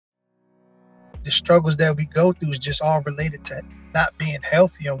the struggles that we go through is just all related to not being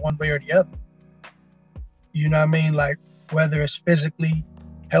healthy in one way or the other. You know what I mean? Like whether it's physically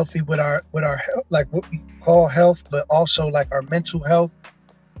healthy with our health, like what we call health, but also like our mental health,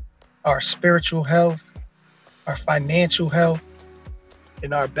 our spiritual health, our financial health,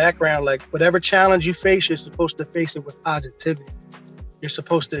 and our background. Like whatever challenge you face, you're supposed to face it with positivity. You're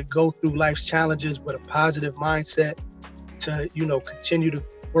supposed to go through life's challenges with a positive mindset to, continue to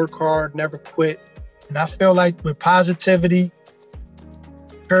work hard, never quit. And I feel like with positivity,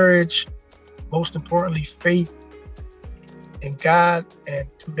 courage, most importantly, faith in God, and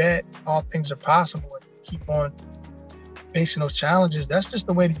through that, all things are possible. And keep on facing those challenges. That's just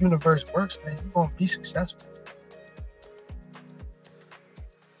the way the universe works, man. You're going to be successful.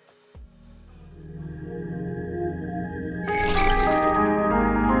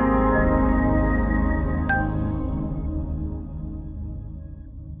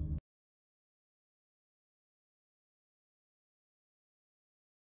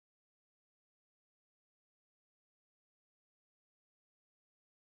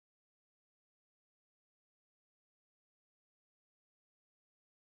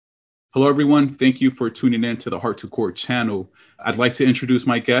 Hello, everyone. Thank you for tuning in to the Heart to Core channel. I'd like to introduce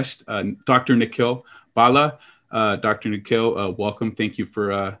my guest, Dr. Nikhil Bhalla. Dr. Nikhil, welcome. Thank you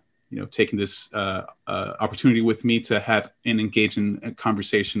for taking this opportunity with me to have and engage in a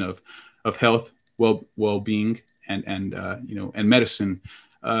conversation of health, well-being, and medicine.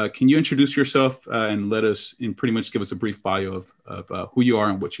 Can you introduce yourself and let us, and pretty much give us a brief bio of who you are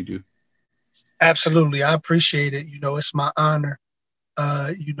and what you do? Absolutely, I appreciate it. It's my honor.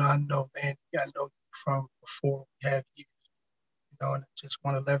 I know, man. I know you from before we have you. And I just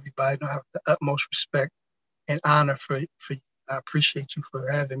want to let everybody know I have the utmost respect and honor for you. I appreciate you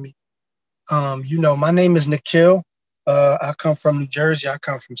for having me. My name is Nikhil. I come from New Jersey. I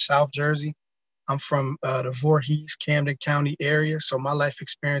come from South Jersey. I'm from the Voorhees, Camden County area. So my life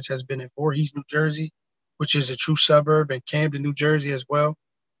experience has been in Voorhees, New Jersey, which is a true suburb, and Camden, New Jersey as well.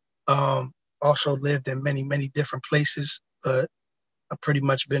 Also lived in many, many different places, but I've pretty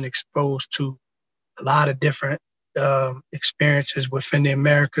much been exposed to a lot of different experiences within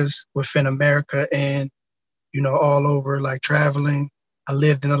America, and, all over, like traveling. I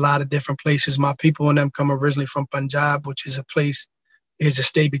lived in a lot of different places. My people and them come originally from Punjab, which is a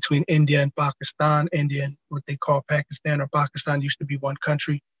state between India and Pakistan. India and what they call Pakistan or Pakistan used to be one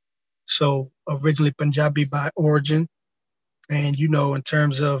country. So originally Punjabi by origin. And, in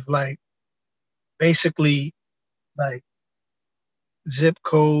terms of like, basically like zip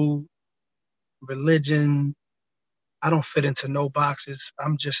code, religion, I don't fit into no boxes.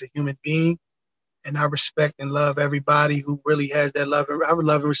 I'm just a human being, and I respect and love everybody who really has that love. I would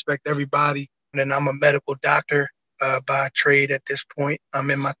love and respect everybody. And I'm a medical doctor by trade at this point.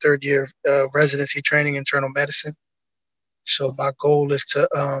 I'm in my third year of residency training, internal medicine. So my goal is to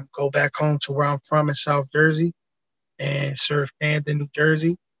go back home to where I'm from in South Jersey and serve Camden, New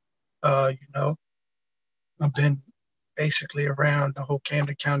Jersey. I've been basically around the whole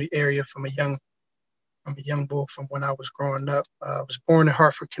Camden County area from a young boy from when I was growing up. I was born in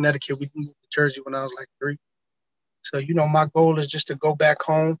Hartford, Connecticut. We moved to Jersey when I was like 3. So, my goal is just to go back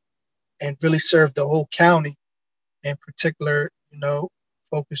home and really serve the whole county, in particular,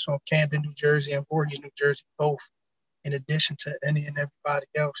 focus on Camden, New Jersey and Voorhees, New Jersey, both, in addition to any and everybody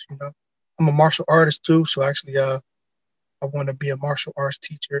else. I'm a martial artist too. So actually, I want to be a martial arts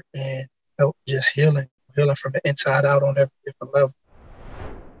teacher and help just healing from the inside out on every different level.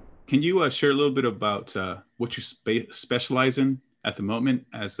 Can you share a little bit about what you specialize in at the moment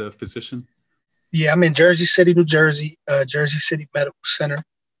as a physician? Yeah, I'm in Jersey City, New Jersey, Jersey City Medical Center.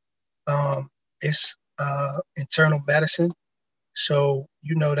 It's internal medicine. So,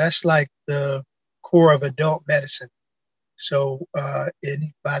 that's like the core of adult medicine. So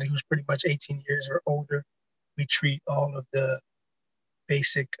anybody who's pretty much 18 years or older, we treat all of the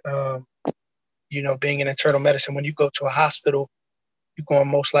basic, being an internal medicine. When you go to a hospital, you're going to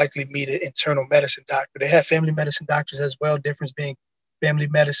most likely meet an internal medicine doctor. They have family medicine doctors as well. Difference being family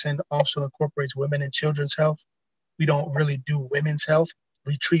medicine also incorporates women and children's health. We don't really do women's health.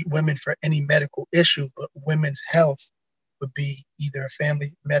 We treat women for any medical issue, but women's health would be either a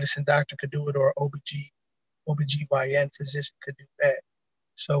family medicine doctor could do it or OBGYN physician could do that.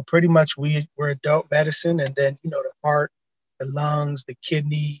 So pretty much we're adult medicine, and then, the heart, the lungs, the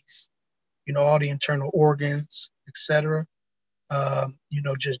kidneys, all the internal organs, etc.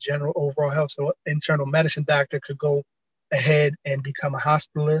 Just general overall health. So internal medicine doctor could go ahead and become a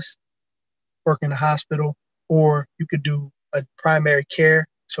hospitalist, work in a hospital, or you could do a primary care.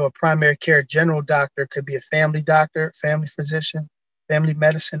 So a primary care general doctor could be a family doctor, family physician, family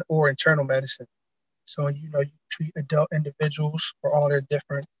medicine or internal medicine. So, you treat adult individuals for all their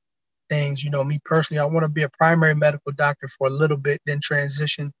different things. Me personally, I want to be a primary medical doctor for a little bit, then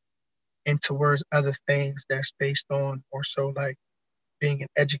transition into towards other things that's based on more so like being an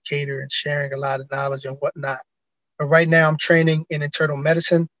educator and sharing a lot of knowledge and whatnot. But right now, I'm training in internal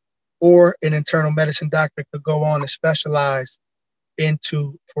medicine, or an internal medicine doctor could go on and specialize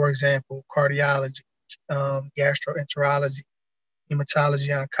into, for example, cardiology, gastroenterology, hematology,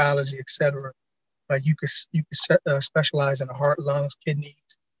 oncology, etc. Like you could specialize in the heart, lungs, kidneys,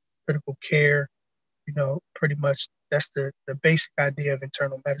 critical care. Pretty much that's the basic idea of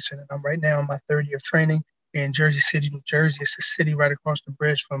internal medicine. And I'm right now in my third year of training in Jersey City, New Jersey. It's a city right across the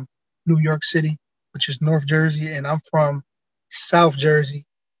bridge from New York City, which is North Jersey, and I'm from South Jersey,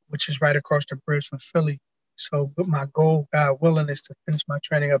 which is right across the bridge from Philly. So, but my goal, God willing, is to finish my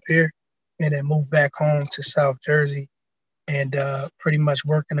training up here and then move back home to South Jersey and pretty much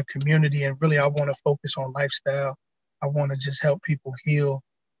work in the community. And really, I want to focus on lifestyle. I want to just help people heal,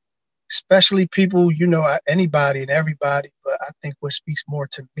 especially people, anybody and everybody. But I think what speaks more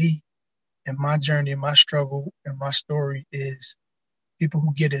to me and my journey and my struggle and my story is people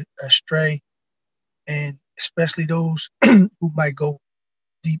who get astray, and especially those who might go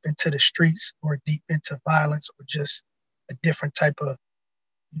deep into the streets or deep into violence or just a different type of,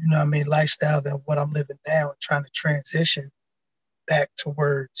 lifestyle than what I'm living now, and trying to transition back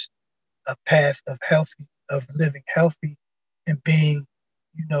towards a path of living healthy and being,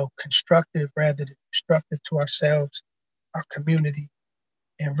 constructive rather than destructive to ourselves, our community,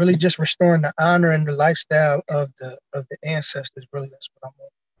 and really just restoring the honor and the lifestyle of the ancestors. Really, that's what I'm on.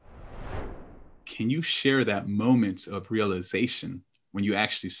 Can you share that moment of realization when you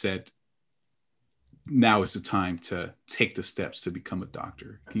actually said, now is the time to take the steps to become a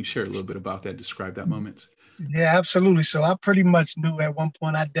doctor? Can you share a little bit about that? Describe that moment. Yeah, absolutely. So I pretty much knew at one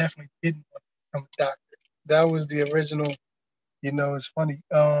point I definitely didn't want to become a doctor. That was the original, it's funny.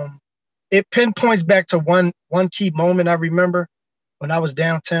 It pinpoints back to one key moment I remember when I was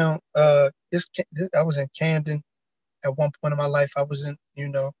downtown. I was in Camden at one point in my life. I was in,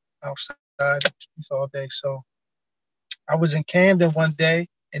 outside the streets all day. So I was in Camden one day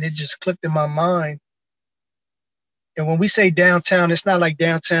and it just clicked in my mind. And when we say downtown, it's not like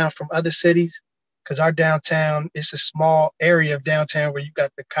downtown from other cities, because our downtown is a small area of downtown where you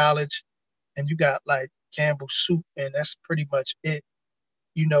got the college and you got like Campbell Soup, and that's pretty much it.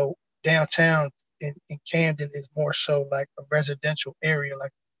 Downtown in Camden is more so like a residential area,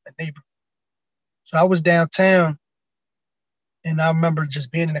 like a neighborhood. So I was downtown and I remember just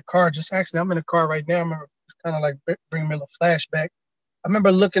being in the car. Just actually, I'm in the car right now. I remember it's kind of like bringing me a little flashback. I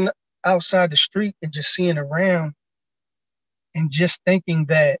remember looking outside the street and just seeing around and just thinking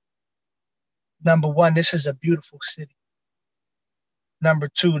that, number one, this is a beautiful city. Number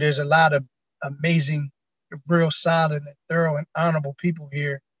two, there's a lot of amazing, real solid and thorough and honorable people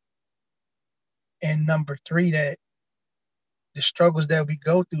here. And number three, that the struggles that we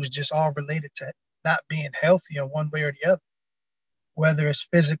go through is just all related to not being healthy in one way or the other. Whether it's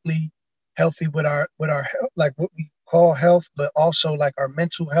physically healthy with our like what we call health, but also like our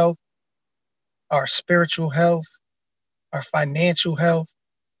mental health, our spiritual health, our financial health.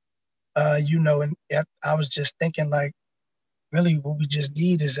 And I was just thinking like, really what we just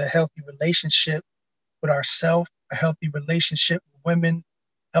need is a healthy relationship with ourselves, a healthy relationship with women,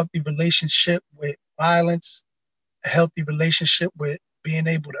 healthy relationship with violence, a healthy relationship with being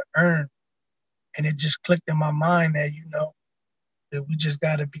able to earn. And it just clicked in my mind that, that we just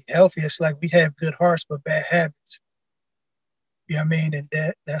got to be healthy. It's like we have good hearts but bad habits. You know what I mean?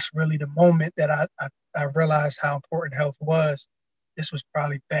 And that's really the moment that I realized how important health was. This was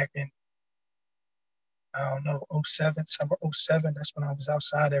probably back in, I don't know, '07, summer '07. That's when I was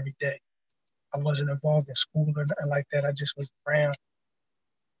outside every day. I wasn't involved in school or nothing like that. I just was around.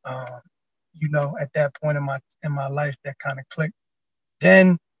 At that point in my life, that kind of clicked.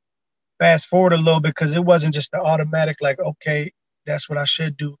 Then fast forward a little bit, because it wasn't just the automatic like, okay, that's what I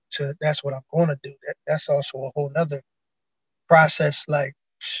should do to that's what I'm going to do. That's also a whole nother process. Like,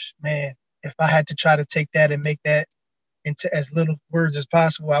 man, if I had to try to take that and make that into as little words as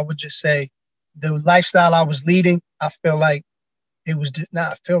possible, I would just say the lifestyle I was leading, I feel like it was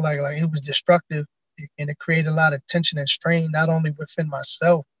not feel like it was destructive, and it created a lot of tension and strain, not only within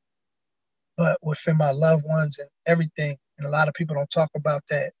myself, but within my loved ones and everything. And a lot of people don't talk about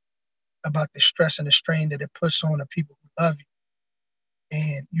that, about the stress and the strain that it puts on the people who love you.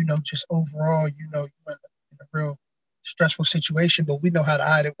 And, just overall, you're in a real stressful situation, but we know how to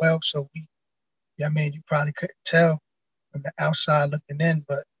hide it well. So you probably couldn't tell from the outside looking in,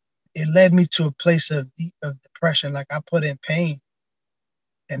 but it led me to a place of depression. Like I put in pain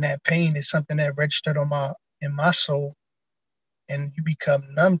And that pain is something that registered in my soul, and you become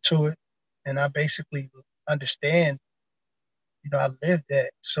numb to it. And I basically understand, I lived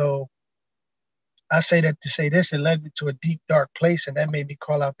that. So I say that to say this, it led me to a deep, dark place, and that made me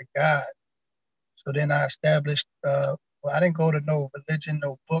call out to God. So then I established, I didn't go to no religion,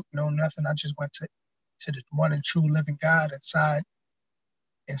 no book, no nothing. I just went to the one and true living God inside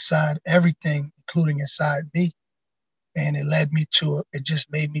everything, including inside me. And it led me to, it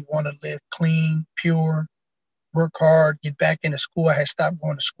just made me want to live clean, pure, work hard, get back into school. I had stopped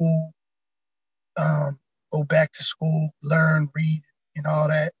going to school, go back to school, learn, read, and all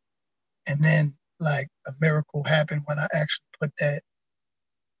that. And then like a miracle happened when I actually put that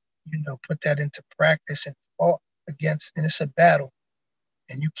into practice and fought against, and it's a battle.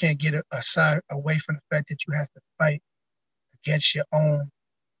 And you can't get aside away from the fact that you have to fight against your own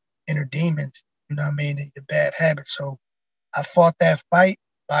inner demons, you know what I mean, and your bad habits. So I fought that fight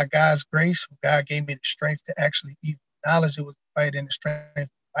by God's grace. God gave me the strength to actually even acknowledge it was a fight and the strength to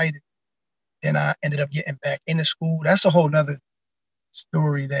fight it. Then I ended up getting back into school. That's a whole nother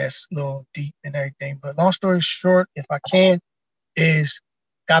story that's a little deep and everything. But long story short, if I can, is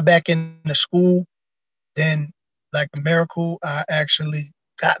got back into school. Then, like a miracle, I actually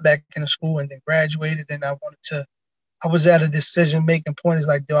got back into school and then graduated. And I was at a decision-making point. It's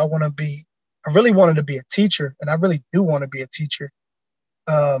like, I really wanted to be a teacher, and I really do want to be a teacher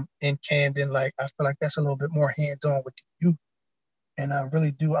in Camden. Like, I feel like that's a little bit more hands-on with the youth. And I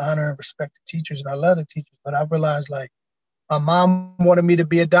really do honor and respect the teachers, and I love the teachers. But I realized, like, my mom wanted me to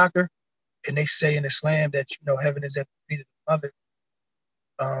be a doctor, and they say in Islam that, heaven is at the feet of the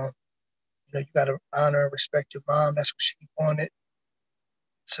mother. You got to honor and respect your mom. That's what she wanted.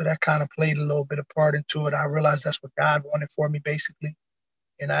 So that kind of played a little bit of part into it. I realized that's what God wanted for me, basically.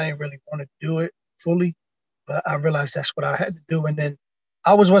 And I didn't really want to do it fully, but I realized that's what I had to do. And then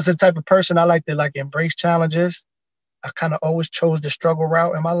I was the type of person I like to embrace challenges. I kind of always chose the struggle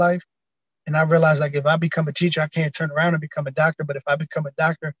route in my life. And I realized, like, if I become a teacher, I can't turn around and become a doctor. But if I become a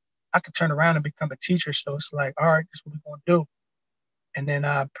doctor, I could turn around and become a teacher. So it's like, all right, this is what we're going to do. And then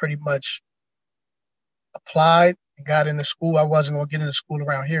I pretty much applied and got into school. I wasn't going to get into school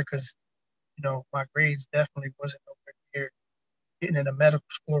around here because, my grades definitely wasn't over here. Getting into medical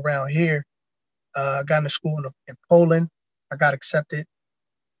school around here, I got into school in Poland. I got accepted.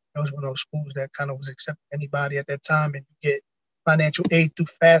 It was one of those schools that kind of was accepting anybody at that time, and you get financial aid through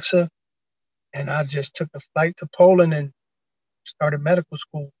FAFSA. And I just took the flight to Poland and started medical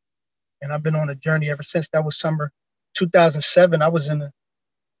school. And I've been on a journey ever since. That was summer 2007. I was in the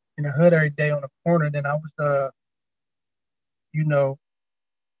hood every day on the corner. Then I was,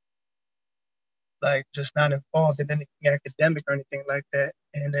 like just not involved in anything academic or anything like that.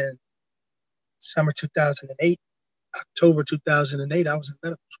 And then summer 2008, October 2008, I was in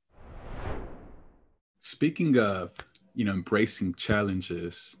medical school. Speaking of, embracing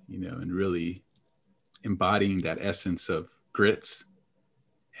challenges, and really embodying that essence of grits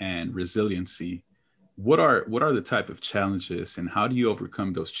and resiliency, what are the type of challenges, and how do you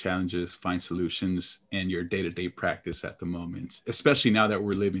overcome those challenges, find solutions in your day-to-day practice at the moment, especially now that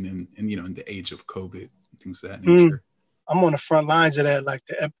we're living in the age of COVID and things of that nature? I'm on the front lines of that, like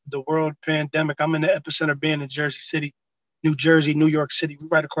the world pandemic. I'm in the epicenter, being in Jersey City, New Jersey, New York City. We're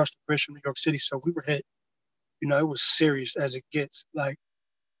right across the bridge from New York City. So we were hit, it was serious as it gets. Like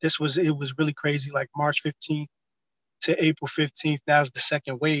it was really crazy. Like March 15th to April 15th, that was the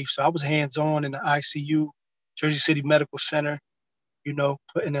second wave. So I was hands-on in the ICU, Jersey City Medical Center,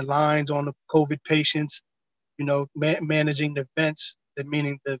 putting the lines on the COVID patients, managing the vents,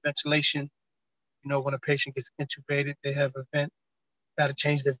 meaning the ventilation. When a patient gets intubated, they have a vent. Got to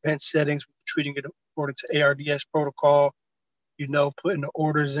change the vent settings, treating it according to ARDS protocol, putting the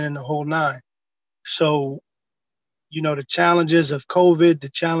orders in, the whole nine. So, the challenges of COVID, the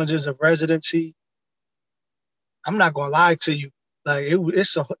challenges of residency, I'm not going to lie to you. Like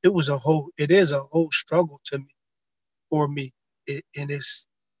it is a whole struggle for me. And it's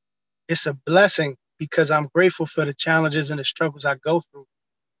a blessing because I'm grateful for the challenges and the struggles I go through.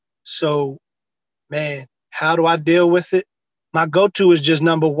 So, man, how do I deal with it? My go-to is just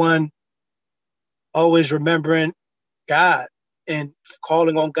number one, always remembering God and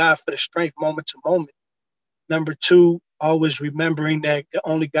calling on God for the strength moment to moment. Number two, always remembering that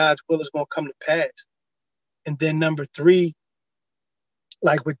only God's will is going to come to pass. And then number three,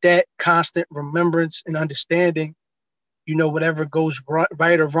 like with that constant remembrance and understanding, whatever goes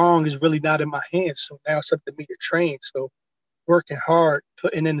right or wrong is really not in my hands. So now it's up to me to train. So working hard,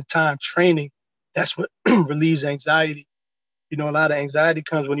 putting in the time, training, that's what relieves anxiety. A lot of anxiety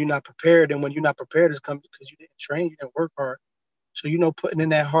comes when you're not prepared. And when you're not prepared, it comes because you didn't train, you didn't work hard. So, putting in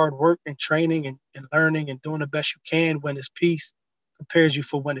that hard work and training and learning and doing the best you can when it's peace prepares you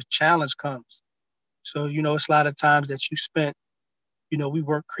for when a challenge comes. So, it's a lot of times that you spent, we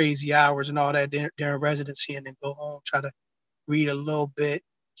work crazy hours and all that during residency and then go home, try to read a little bit,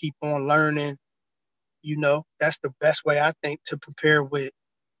 keep on learning. That's the best way I think to prepare with,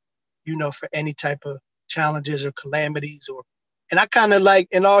 for any type of challenges or calamities and I kind of like,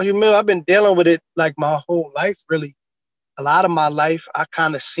 in all humility, I've been dealing with it like my whole life, really. A lot of my life, I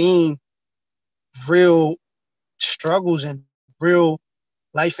kind of seen real struggles and real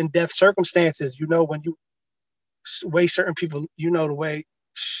life and death circumstances, when you way certain people, the way,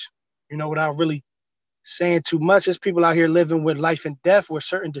 without really saying too much, there's people out here living with life and death where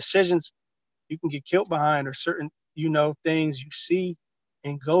certain decisions you can get killed behind or certain, things you see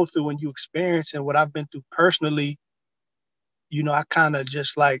and go through and you experience. And what I've been through personally, I kind of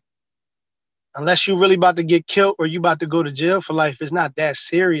just like, unless you really about to get killed or you about to go to jail for life, it's not that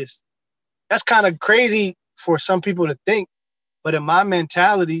serious. That's kind of crazy for some people to think. But in my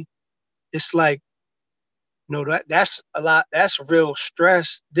mentality, it's like, that's a lot. That's real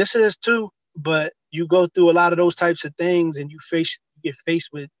stress. This is too, but you go through a lot of those types of things and you get faced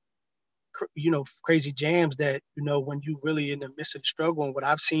with, crazy jams that, when you really in the midst of the struggle and what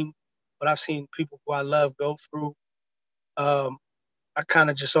I've seen people who I love go through, I kind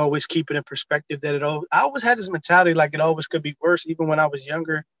of just always keep it in perspective that I always had this mentality like it always could be worse. Even when I was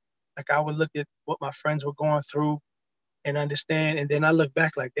younger, like I would look at what my friends were going through and understand. And then I look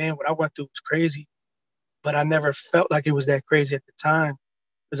back like, damn, what I went through was crazy. But I never felt like it was that crazy at the time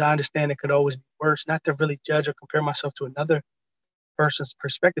because I understand it could always be worse. Not to really judge or compare myself to another person's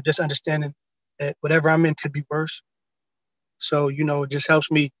perspective, just understanding that whatever I'm in could be worse. So, it just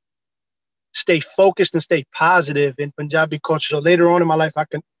helps me stay focused and stay positive in Punjabi culture. So later on in my life, I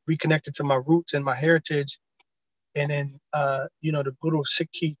can reconnect it to my roots and my heritage. And then, the Guru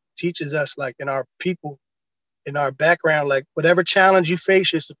Sikhi teaches us, like in our people, in our background, like whatever challenge you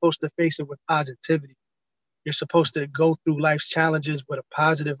face, you're supposed to face it with positivity. You're supposed to go through life's challenges with a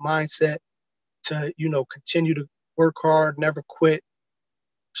positive mindset to, continue to work hard, never quit.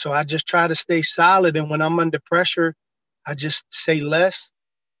 So I just try to stay solid. And when I'm under pressure, I just say less,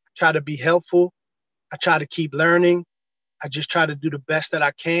 try to be helpful. I try to keep learning. I just try to do the best that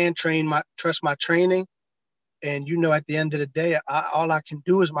I can, trust my training. And, at the end of the day, all I can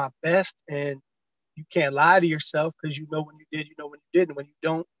do is my best. And you can't lie to yourself because you know when you did, when you didn't. When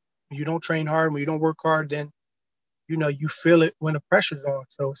you don't train hard, when you don't work hard, then, you feel it when the pressure's on.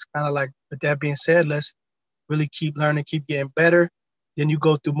 So it's kind of like, with that being said, let's really keep learning, keep getting better. Then you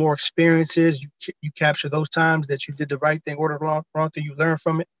go through more experiences. You capture those times that you did the right thing or the wrong thing. You learn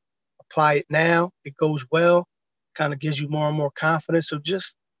from it, apply it now. It goes well, kind of gives you more and more confidence. So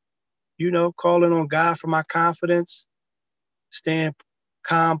just, calling on God for my confidence, staying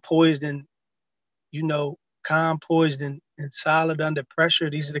calm, poised, and, and solid under pressure.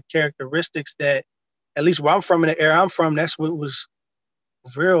 These are the characteristics that, at least where I'm from, in the area I'm from, that's what was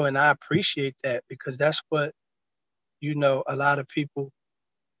real. And I appreciate that because that's what, a lot of people,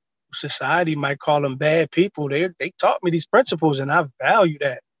 society might call them bad people. They taught me these principles and I value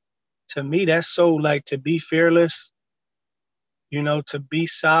that. To me, that's so like to be fearless, to be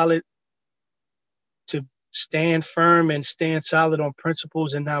solid, to stand firm and stand solid on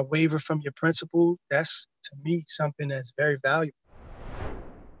principles and not waver from your principles. That's, to me, something that's very valuable.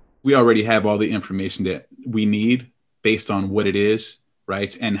 We already have all the information that we need based on what it is,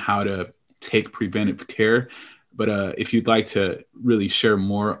 right? And how to take preventive care. But if you'd like to really share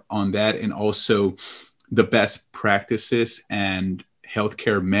more on that and also the best practices and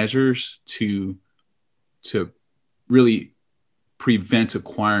healthcare measures to really prevent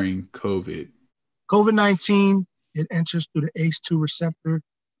acquiring COVID. COVID-19, it enters through the H2 receptor.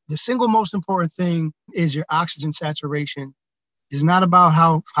 The single most important thing is your oxygen saturation. It's not about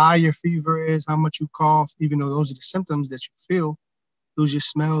how high your fever is, how much you cough, even though those are the symptoms that you feel. Lose your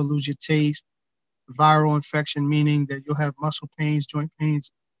smell, lose your taste. Viral infection, meaning that you'll have muscle pains, joint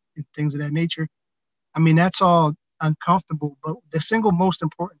pains, and things of that nature. I mean, that's all uncomfortable, but the single most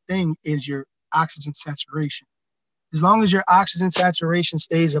important thing is your oxygen saturation. As long as your oxygen saturation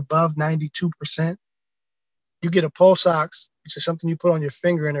stays above 92%, you get a pulse ox, which is something you put on your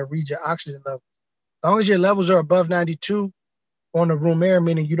finger and it reads your oxygen level. As long as your levels are above 92 on the room air,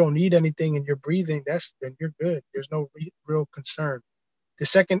 meaning you don't need anything and you're breathing, then you're good. There's no real concern. The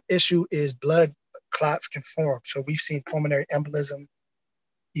second issue is blood clots can form. So we've seen pulmonary embolism,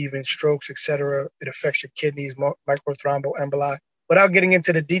 even strokes, etc. It affects your kidneys, microthromboemboli. Without getting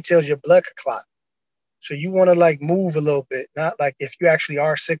into the details, your blood could clot. So you want to like move a little bit, not like if you actually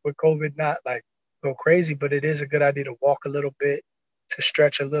are sick with COVID, not like go crazy, but it is a good idea to walk a little bit, to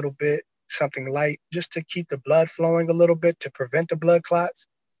stretch a little bit, something light, just to keep the blood flowing a little bit to prevent the blood clots.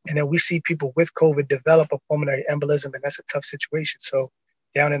 And then we see people with COVID develop a pulmonary embolism, and that's a tough situation. So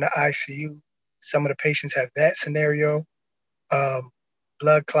down in the ICU, some of the patients have that scenario.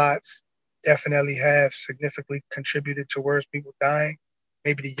 Blood clots definitely have significantly contributed towards people dying.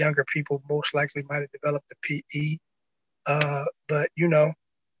 Maybe the younger people most likely might have developed the PE. But,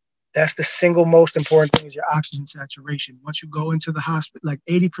 that's the single most important thing is your oxygen saturation. Once you go into the hospital, like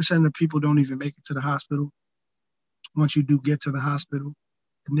 80% of the people don't even make it to the hospital. Once you do get to the hospital,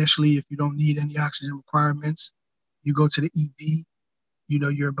 initially, if you don't need any oxygen requirements, you go to the ED,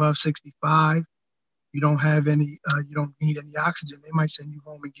 you're above 65, you don't have any, you don't need any oxygen. They might send you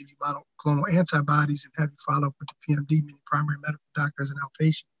home and give you monoclonal antibodies and have you follow up with the PMD, meaning primary medical doctor as an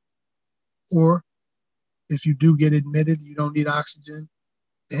outpatient. Or if you do get admitted, you don't need oxygen,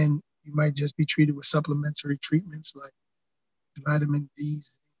 then you might just be treated with supplementary treatments like vitamin D,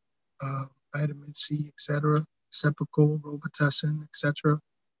 vitamin C, etc., Cepacol, Robitussin, etc.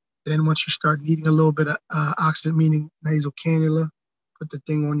 Then once you start needing a little bit of oxygen, meaning nasal cannula, put the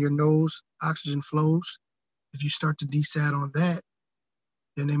thing on your nose, oxygen flows. If you start to desat on that,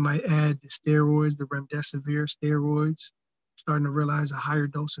 then they might add the steroids, the remdesivir steroids. Starting to realize a higher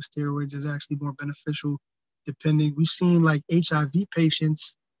dose of steroids is actually more beneficial depending. We've seen like HIV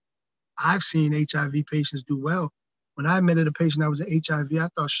patients. I've seen HIV patients do well. When I admitted a patient that was an HIV, I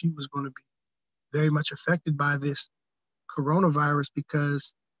thought she was going to be very much affected by this coronavirus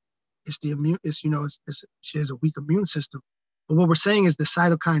because it's the immune, she has a weak immune system. But what we're saying is the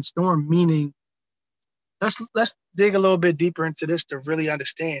cytokine storm, meaning let's dig a little bit deeper into this to really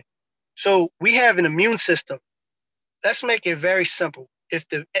understand. So we have an immune system. Let's make it very simple. If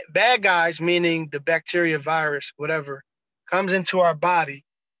the bad guys, meaning the bacteria, virus, whatever, comes into our body,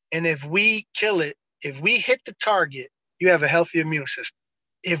 and if we kill it, if we hit the target, you have a healthy immune system.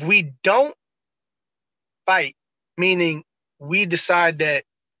 If we don't fight, meaning we decide that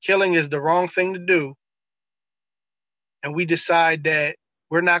killing is the wrong thing to do, and we decide that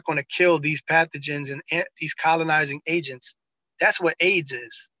we're not going to kill these pathogens and these colonizing agents, that's what AIDS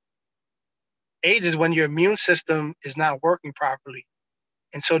is. AIDS is when your immune system is not working properly.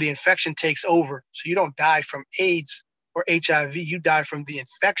 And so the infection takes over. So you don't die from AIDS or HIV, you die from the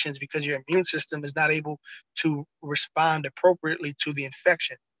infections because your immune system is not able to respond appropriately to the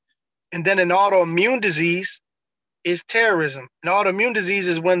infection. And then an autoimmune disease is terrorism. An autoimmune disease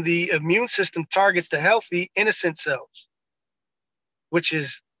is when the immune system targets the healthy, innocent cells, which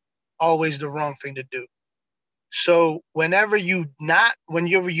is always the wrong thing to do. So whenever you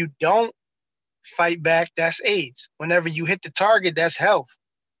don't fight back, that's AIDS. Whenever you hit the target, that's health.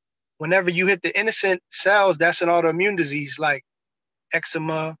 Whenever you hit the innocent cells, that's an autoimmune disease like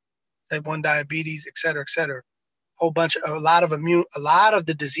eczema, type 1 diabetes, et cetera, et cetera. A lot of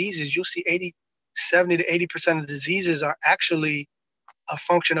the diseases, you'll see 70 to 80% of the diseases are actually a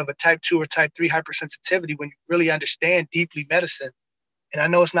function of a type 2 or type 3 hypersensitivity when you really understand deeply medicine. And I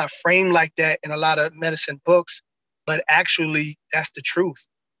know it's not framed like that in a lot of medicine books, but actually that's the truth.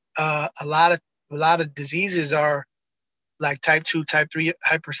 A lot of diseases are like type 2, type 3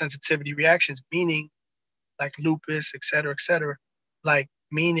 hypersensitivity reactions, meaning like lupus, et cetera, like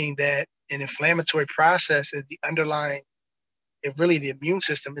meaning that an inflammatory process is the underlying, the immune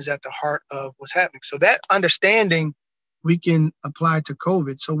system is at the heart of what's happening. So that understanding we can apply to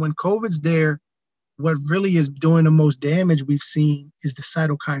COVID. So when COVID's there, what really is doing the most damage we've seen is the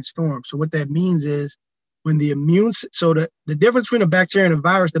cytokine storm. So what that means is when the the difference between a bacteria and a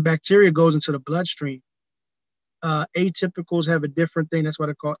virus, the bacteria goes into the bloodstream. Atypicals have a different thing. That's what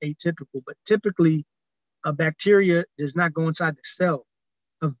I call atypical. But typically, a bacteria does not go inside the cell.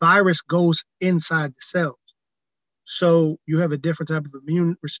 A virus goes inside the cells. So you have a different type of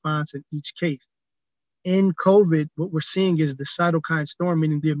immune response in each case. In COVID, what we're seeing is the cytokine storm,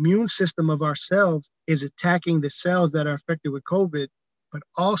 meaning the immune system of our cells is attacking the cells that are affected with COVID, but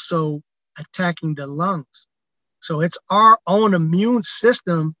also attacking the lungs. So it's our own immune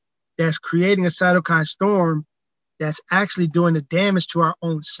system that's creating a cytokine storm that's actually doing the damage to our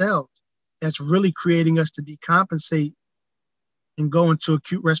own cells. That's really creating us to decompensate and go into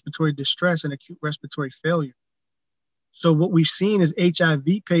acute respiratory distress and acute respiratory failure. So what we've seen is HIV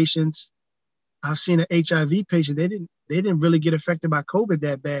patients. I've seen an HIV patient. They didn't really get affected by COVID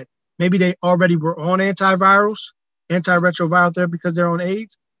that bad. Maybe they already were on antivirals, antiretroviral therapy because they're on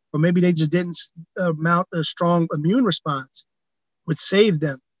AIDS, or maybe they just didn't mount a strong immune response, which saved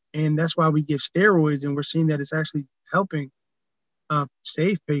them. And that's why we give steroids, and we're seeing that it's actually helping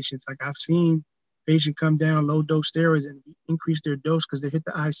save patients. Like I've seen patients come down low dose steroids and increase their dose because they hit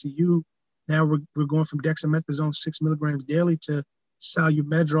the ICU Now we're going from dexamethasone 6 milligrams daily to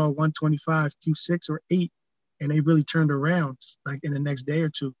salumedrol 125 Q6 or 8, and they really turned around like in the next day or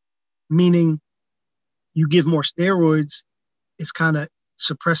two. Meaning, you give more steroids, it's kind of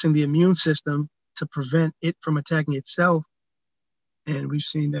suppressing the immune system to prevent it from attacking itself, and we've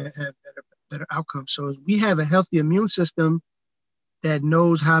seen that have better outcomes. So we have a healthy immune system that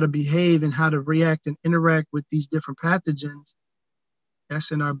knows how to behave and how to react and interact with these different pathogens.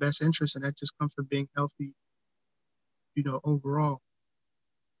 That's in our best interest, and that just comes from being healthy, overall.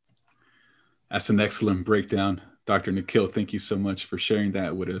 That's an excellent breakdown, Dr. Nikhil. Thank you so much for sharing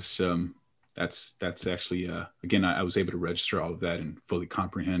that with us. That's actually again, I was able to register all of that and fully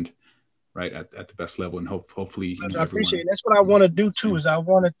comprehend right at the best level, and hopefully I appreciate everyone. it. That's what I want to do too. Is I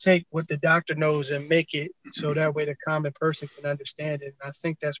want to take what the doctor knows and make it so that way the common person can understand it. And I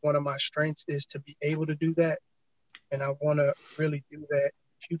think that's one of my strengths, is to be able to do that. And I want to really do that in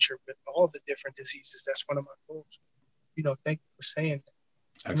the future with all the different diseases. That's one of my goals. Thank you for saying that.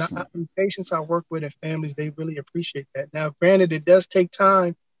 Excellent. And patients I work with and families, they really appreciate that. Now, granted, it does take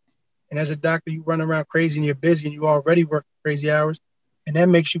time. And as a doctor, you run around crazy and you're busy and you already work crazy hours. And that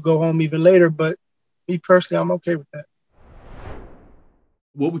makes you go home even later. But me personally, I'm okay with that.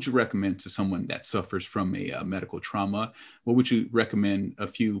 What would you recommend to someone that suffers from a medical trauma? What would you recommend? A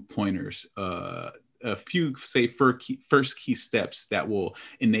few pointers, a few, say, first key steps that will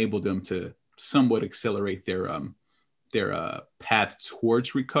enable them to somewhat accelerate their path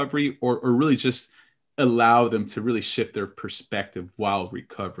towards recovery, or really just allow them to really shift their perspective while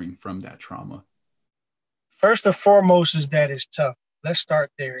recovering from that trauma? First and foremost is that it's tough. Let's start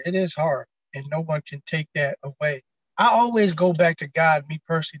there. It is hard, and no one can take that away. I always go back to God, me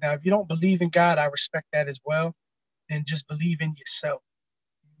personally. Now, if you don't believe in God, I respect that as well. Then just believe in yourself.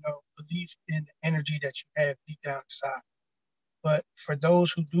 Believe in the energy that you have deep down inside. But for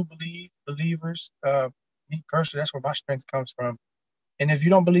those who do believe, believers, me personally, that's where my strength comes from. And if you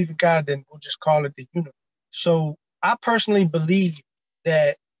don't believe in God, then we'll just call it the universe. So I personally believe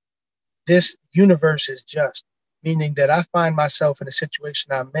that this universe is just, meaning that I find myself in a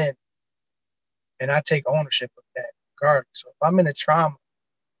situation I'm in, and I take ownership of that regardless. So if I'm in a trauma,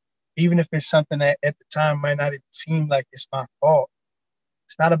 even if it's something that at the time might not even seem like it's my fault,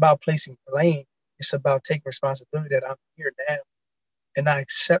 it's not about placing blame. It's about taking responsibility that I'm here now, and I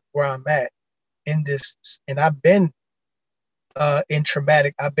accept where I'm at in this. And I've been in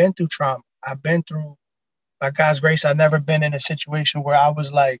traumatic. I've been through trauma. I've been through, by God's grace, I've never been in a situation where I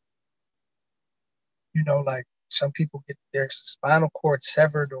was like, like some people get their spinal cord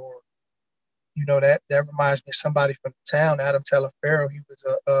severed, or, that reminds me of somebody from the town, Adam Teleferro. He was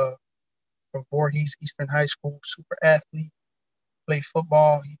from Voorhees Eastern High School, super athlete, played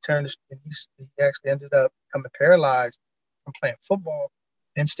football. He actually ended up becoming paralyzed from playing football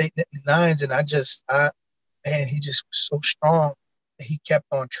in state nines. And he just was so strong that he kept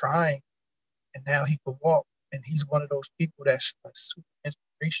on trying, and now he could walk. And he's one of those people that's a super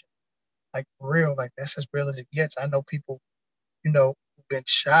inspiration. Like, for real, like, that's as real as it gets. I know people, who've been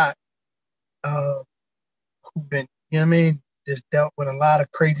shot, who've been, just dealt with a lot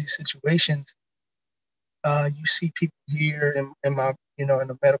of crazy situations. You see people here in my, in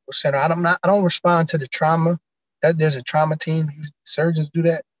the medical center. I don't respond to the trauma. There's a trauma team. Surgeons do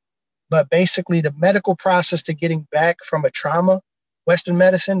that. But basically, the medical process to getting back from a trauma, Western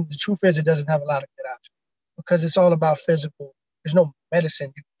medicine, the truth is it doesn't have a lot of good options, because it's all about physical. There's no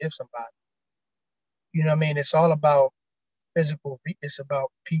medicine you can give somebody. It's all about physical. It's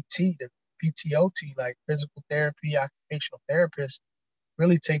about PT, the PTOT, like physical therapy, occupational therapists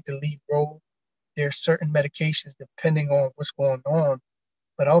really take the lead role. There's certain medications depending on what's going on,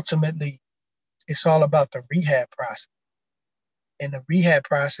 but ultimately it's all about the rehab process. In the rehab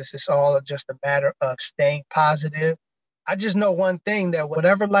process, it's all just a matter of staying positive. I just know one thing, that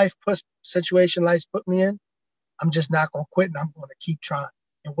whatever situation life's put me in, I'm just not going to quit, and I'm going to keep trying.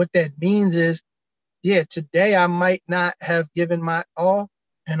 And what that means is, yeah, today I might not have given my all,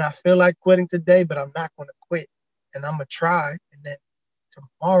 and I feel like quitting today, but I'm not going to quit, and I'm going to try. And then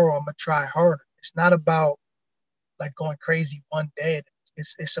tomorrow I'm going to try harder. It's not about like going crazy one day.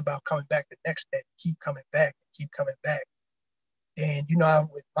 It's about coming back the next day, keep coming back, keep coming back. And,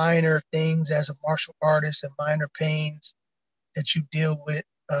 with minor things as a martial artist and minor pains that you deal with,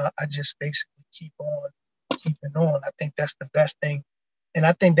 I just basically keep on keeping on. I think that's the best thing. And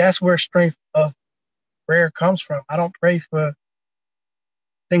I think that's where strength of prayer comes from. I don't pray for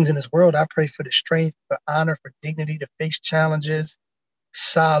things in this world. I pray for the strength, for honor, for dignity, to face challenges,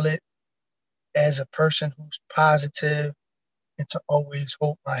 solid as a person who's positive, and to always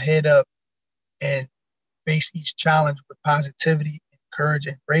hold my head up and face each challenge with positivity, courage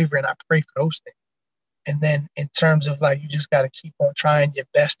and bravery. And I pray for those things. And then in terms of like, you just got to keep on trying your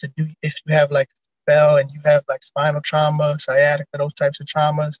best to do, if you have like spell and you have like spinal trauma, sciatica, those types of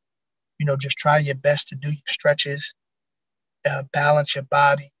traumas, just try your best to do your stretches, balance your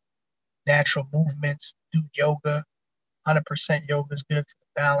body, natural movements, do yoga. 100% yoga is good for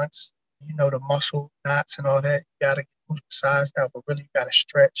the balance. The muscle knots and all that. You got to exercise that, but really you got to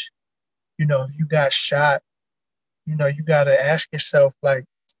stretch. If you got shot, you got to ask yourself, like,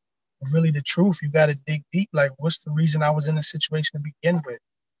 really the truth. You got to dig deep. Like, what's the reason I was in this situation to begin with?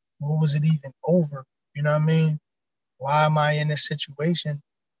 What was it even over? You know what I mean? Why am I in this situation?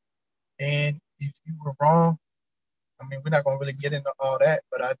 And if you were wrong, I mean, we're not going to really get into all that,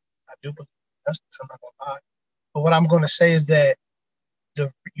 but I do believe justice. I'm not going to lie. But what I'm going to say is that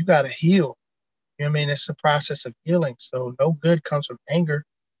you got to heal. You know what I mean? It's a process of healing. So no good comes from anger.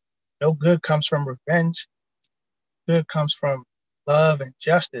 No good comes from revenge. Good comes from love and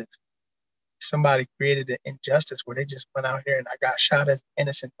justice. Somebody created an injustice where they just went out here and I got shot as an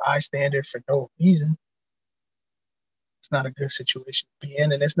innocent bystander for no reason. It's not a good situation to be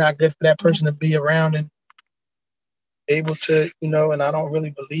in, and it's not good for that person to be around and able to, and I don't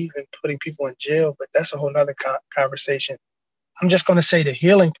really believe in putting people in jail, but that's a whole nother conversation. I'm just going to say the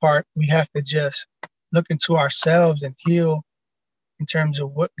healing part, we have to just look into ourselves and heal in terms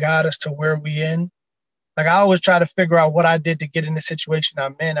of what got us to where we in. Like, I always try to figure out what I did to get in the situation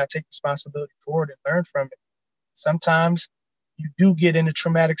I'm in. I take responsibility for it and learn from it. Sometimes you do get in a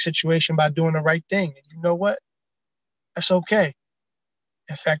traumatic situation by doing the right thing. And you know what? That's okay.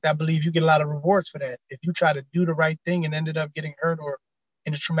 In fact, I believe you get a lot of rewards for that. If you try to do the right thing and ended up getting hurt or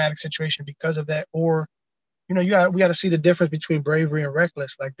in a traumatic situation because of that, or, we got to see the difference between bravery and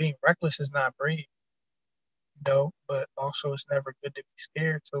reckless. Like, being reckless is not brave, but also it's never good to be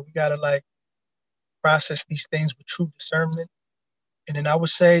scared. So we got to like process these things with true discernment. And then I would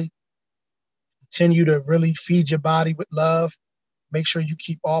say, continue to really feed your body with love. Make sure you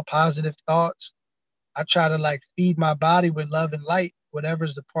keep all positive thoughts. I try to like feed my body with love and light,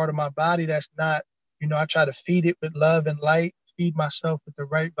 whatever's the part of my body that's not, I try to feed it with love and light, feed myself with the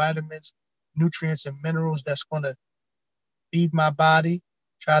right vitamins, nutrients, and minerals that's going to feed my body,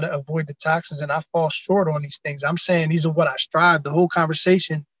 try to avoid the toxins. And I fall short on these things. I'm saying these are what I strive. The whole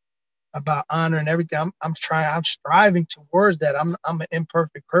conversation about honor and everything, I'm striving towards that. I'm an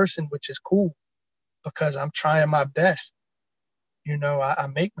imperfect person, which is cool because I'm trying my best. I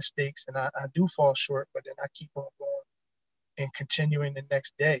make mistakes and I do fall short, but then I keep on going and continuing the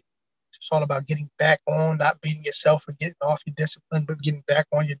next day. It's all about getting back on, not beating yourself for getting off your discipline, but getting back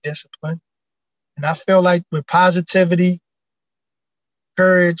on your discipline. And I feel like with positivity,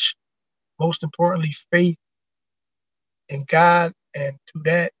 courage, most importantly, faith in God, and through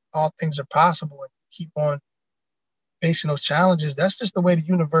that, all things are possible. And keep on facing those challenges. That's just the way the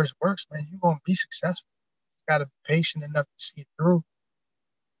universe works, man. You're going to be successful. You got to be patient enough to see it through.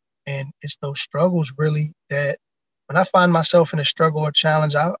 And it's those struggles really that when I find myself in a struggle or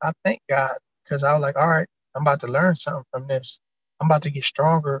challenge, I thank God, because I was like, all right, I'm about to learn something from this. I'm about to get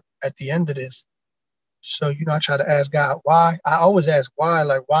stronger at the end of this. So, I try to ask God, why? I always ask why,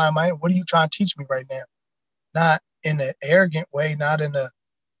 like, what are you trying to teach me right now? Not in an arrogant way, not in a,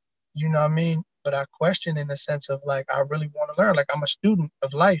 what I mean? But I question in the sense of like, I really want to learn. Like, I'm a student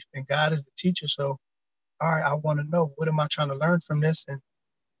of life and God is the teacher. So, all right, I want to know, what am I trying to learn from this? And,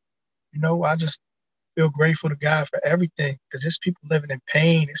 I just feel grateful to God for everything, because there's people living in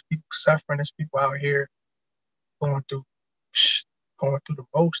pain, there's people suffering, there's people out here going through the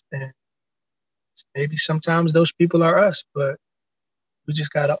most. And maybe sometimes those people are us, but we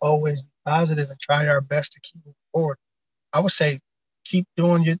just got to always be positive and try our best to keep moving forward. I would say keep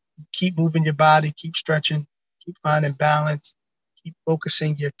moving your body, keep stretching, keep finding balance, keep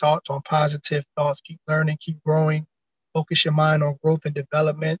focusing your thoughts on positive thoughts, keep learning, keep growing, focus your mind on growth and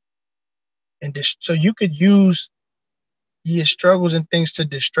development. And so you could use your struggles and things to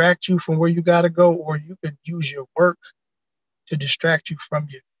distract you from where you got to go, or you could use your work to distract you from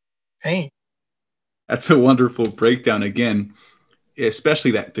your pain. That's a wonderful breakdown again,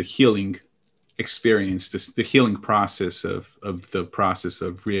 especially that the healing experience, the healing process of the process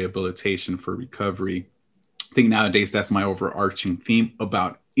of rehabilitation for recovery. I think nowadays that's my overarching theme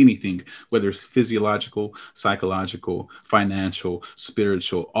about anything, whether it's physiological, psychological, financial,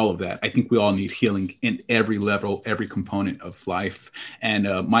 spiritual, all of that. I think we all need healing in every level, every component of life. And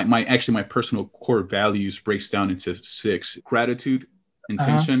my personal core values breaks down into 6: gratitude,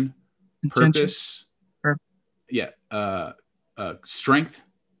 intention, purpose, strength,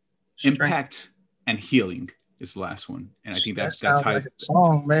 Strength. impact, and healing. is the last one. And I think That that sounds like ties a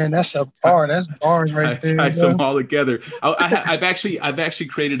song, man. That's a bar. That's bars right there, ties them bro. all together. I've actually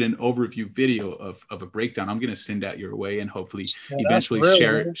created an overview video of a breakdown. I'm going to send that your way and hopefully Yeah, that's eventually real,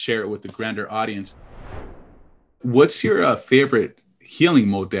 share man. it with the grander audience. What's your favorite healing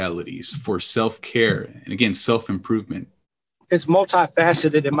modalities for self-care and again self-improvement? It's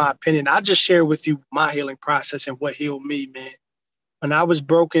multifaceted in my opinion. I'll just share with you my healing process and what healed me, man. When I was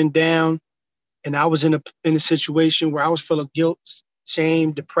broken down and I was in a situation where I was full of guilt,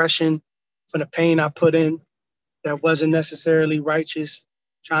 shame, depression from the pain I put in that wasn't necessarily righteous,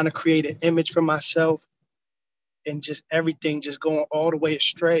 trying to create an image for myself and just everything just going all the way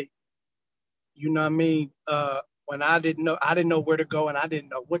astray. You know what I mean? When I didn't know where to go and I didn't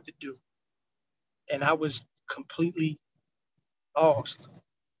know what to do. And I was completely lost.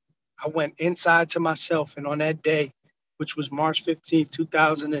 I went inside to myself. And on that day, which was March 15th,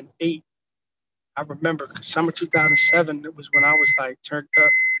 2008, I remember summer 2007, it was when I was like turned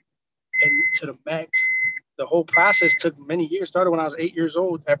up and to the max. The whole process took many years. Started when I was 8 years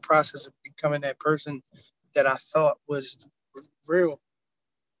old, that process of becoming that person that I thought was real.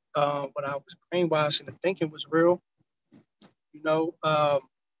 When I was brainwashed and the thinking was real, you know, I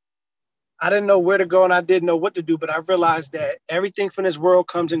didn't know where to go and I didn't know what to do, but I realized that everything from this world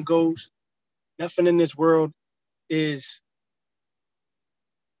comes and goes. Nothing in this world is,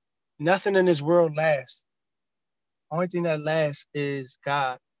 nothing in this world lasts. Only thing that lasts is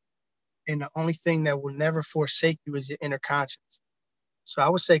God. And the only thing that will never forsake you is your inner conscience. So I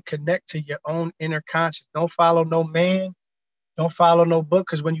would say connect to your own inner conscience. Don't follow no man. Don't follow no book.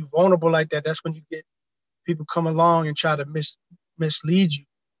 Because when you're vulnerable like that, that's when you get people come along and try to mislead you.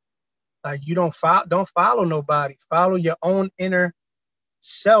 Like you don't follow nobody. Follow your own inner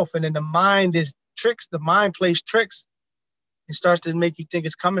self. And then the mind is tricks. The mind plays tricks and starts to make you think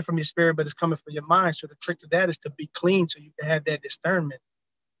it's coming from your spirit, but it's coming from your mind. So the trick to that is to be clean so you can have that discernment.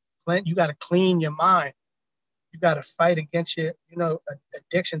 You got to clean your mind. You got to fight against your,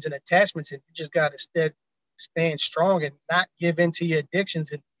 addictions and attachments. And you just got to stand strong and not give into your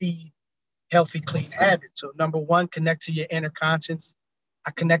addictions and feed healthy, clean habits. So number one, connect to your inner conscience.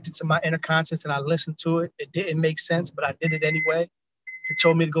 I connected to my inner conscience and I listened to it. It didn't make sense, but I did it anyway. It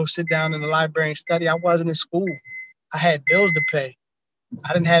told me to go sit down in the library and study. I wasn't in school. I had bills to pay.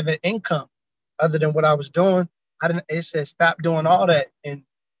 I didn't have an income other than what I was doing. It said, stop doing all that and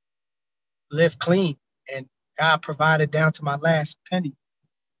live clean. And God provided down to my last penny.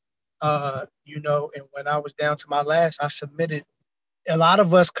 And when I was down to my last, I submitted. A lot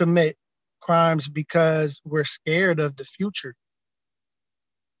of us commit crimes because we're scared of the future.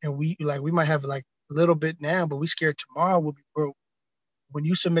 And we might have like a little bit now, but we scared tomorrow will be broke. When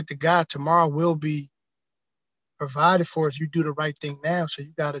you submit to God, tomorrow will be provided for if you do the right thing now. So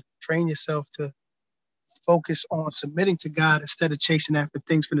you got to train yourself to focus on submitting to God instead of chasing after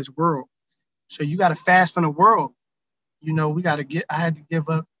things from this world. So you got to fast from the world. I had to give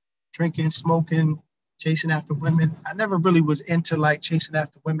up drinking, smoking, chasing after women. I never really was into like chasing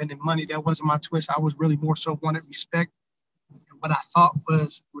after women and money. That wasn't my twist. I was really more so wanted respect. And what I thought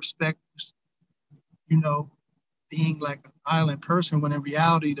was respect was, being like a violent person, when in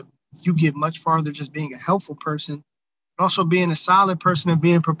reality, you get much farther just being a helpful person. But also being a solid person and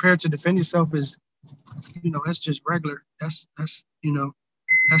being prepared to defend yourself is, that's just regular.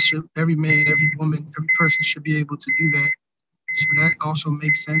 Every man, every woman, every person should be able to do that. So that also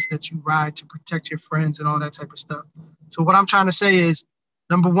makes sense that you ride to protect your friends and all that type of stuff. So what I'm trying to say is,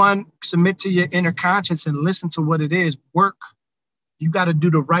 number one, submit to your inner conscience and listen to what it is. Work. You got to do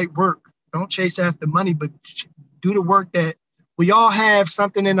the right work. Don't chase after money, but do the work that we all have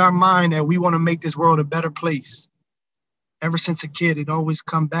something in our mind that we want to make this world a better place. Ever since a kid, it always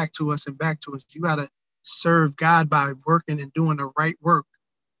come back to us and back to us. You got to serve God by working and doing the right work.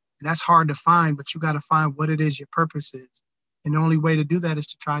 And that's hard to find, but you got to find what it is your purpose is. And the only way to do that is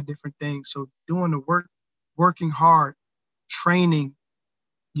to try different things. So doing the work, working hard, training,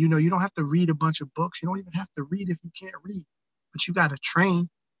 you don't have to read a bunch of books. You don't even have to read if you can't read, but you got to train.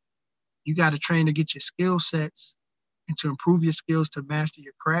 You got to train to get your skill sets and to improve your skills to master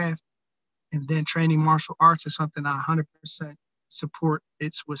your craft. And then training martial arts is something I 100% support.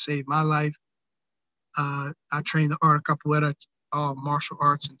 It's what saved my life. I trained the art of capoeira, all martial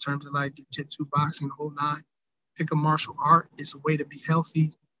arts in terms of like jiu-jitsu, boxing, the whole nine. Pick a martial art. It's a way to be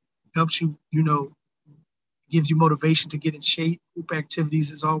healthy. Helps you, gives you motivation to get in shape. Group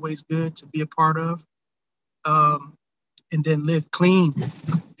activities is always good to be a part of. And then live clean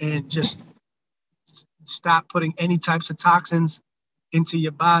and just stop putting any types of toxins into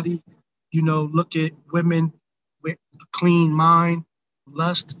your body. Look at women with a clean mind,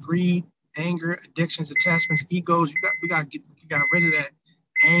 lust, greed. Anger, addictions, attachments, egos. You got rid of that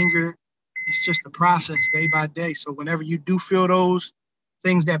anger. It's just a process day by day. So whenever you do feel those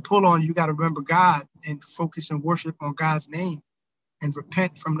things that pull on you, you got to remember God and focus and worship on God's name and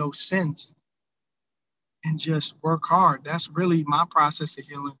repent from those sins and just work hard. That's really my process of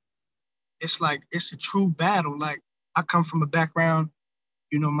healing. It's like, it's a true battle. Like, I come from a background,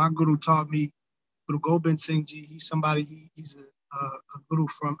 my guru taught me, Guru Gobind Singh Ji, he's somebody, he's a guru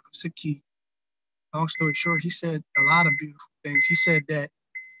from Sikhi. Long story short, he said a lot of beautiful things. He said that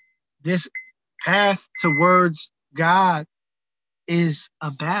this path towards God is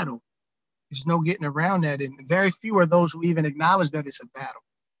a battle. There's no getting around that. And very few are those who even acknowledge that it's a battle.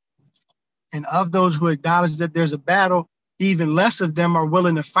 And of those who acknowledge that there's a battle, even less of them are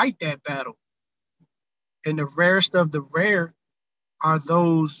willing to fight that battle. And the rarest of the rare are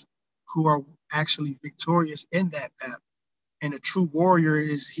those who are actually victorious in that battle. And a true warrior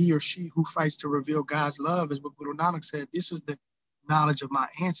is he or she who fights to reveal God's love, is what Guru Nanak said. This is the knowledge of my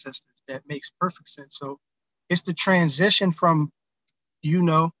ancestors. That makes perfect sense. So it's the transition from,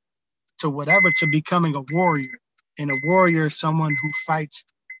 to whatever, to becoming a warrior. And a warrior is someone who fights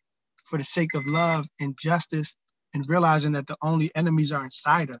for the sake of love and justice and realizing that the only enemies are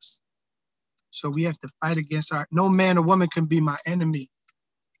inside us. So we have to fight against no man or woman can be my enemy.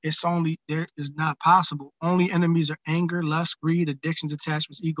 There is not possible. Only enemies are anger, lust, greed, addictions,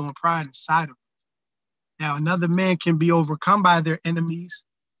 attachments, ego, and pride inside of us. Now, another man can be overcome by their enemies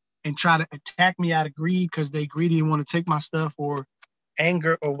and try to attack me out of greed because they greedy and want to take my stuff, or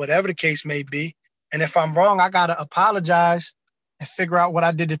anger, or whatever the case may be. And if I'm wrong, I got to apologize and figure out what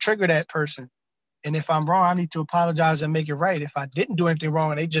I did to trigger that person. And if I'm wrong, I need to apologize and make it right. If I didn't do anything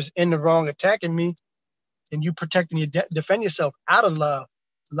wrong and they just in the wrong attacking me, then you protect and defend yourself out of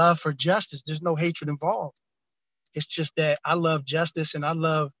love for justice. There's no hatred involved. It's just that I love justice and I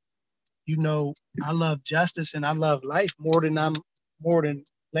love justice and I love life more than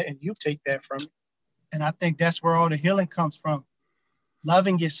letting you take that from me. And I think that's where all the healing comes from.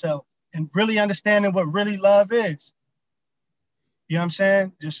 Loving yourself and really understanding what really love is. You know what I'm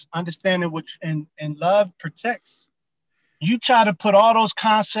saying? Just understanding and love protects. You try to put all those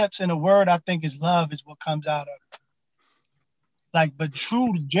concepts in a word, I think is love is what comes out of it. Like, but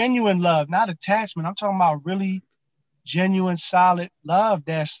true, genuine love, not attachment. I'm talking about really genuine, solid love.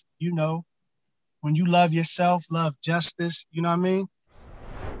 That's, when you love yourself, love justice, you know what I mean?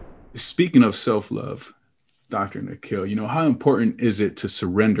 Speaking of self-love, Dr. Nikhil, how important is it to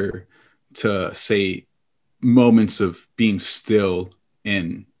surrender to, say, moments of being still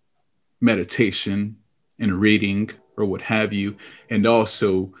in meditation and reading or what have you, and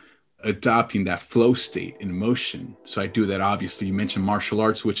also adopting that flow state in motion? So I do that. Obviously, you mentioned martial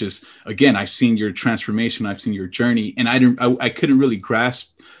arts, which is, again, I've seen your transformation, I've seen your journey, and I couldn't really grasp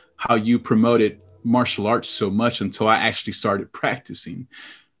how you promoted martial arts so much until I actually started practicing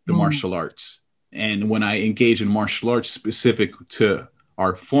the martial arts. And when I engage in martial arts specific to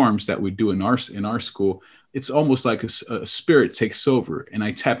our forms that we do in our school, it's almost like a spirit takes over and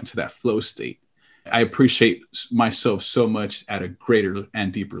I tap into that flow state. I appreciate myself so much at a greater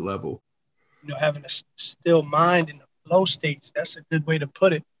and deeper level. Having a still mind in the flow states, that's a good way to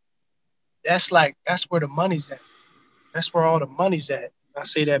put it. That's where the money's at. That's where all the money's at. I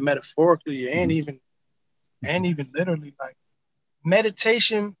say that metaphorically and even literally. Like,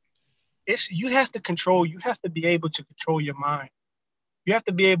 meditation, you have to be able to control your mind. You have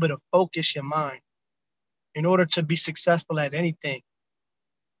to be able to focus your mind in order to be successful at anything.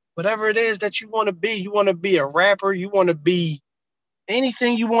 Whatever it is that you want to be a rapper, you want to be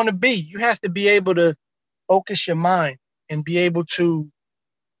anything you want to be, you have to be able to focus your mind and be able to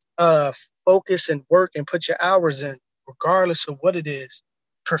focus and work and put your hours in, regardless of what it is.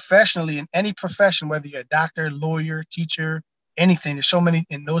 Professionally, in any profession, whether you're a doctor, lawyer, teacher, anything, there's so many,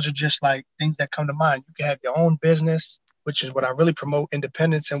 and those are just like things that come to mind. You can have your own business, which is what I really promote,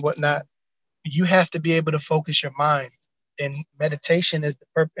 independence and whatnot. You have to be able to focus your mind. And meditation is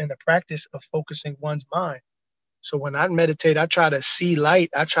the practice of focusing one's mind. So when I meditate, I try to see light,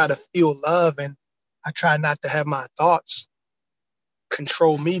 I try to feel love, and I try not to have my thoughts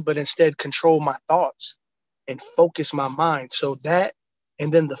control me, but instead control my thoughts and focus my mind. So that,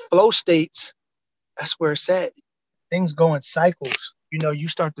 and then the flow states, that's where it's at. Things go in cycles. You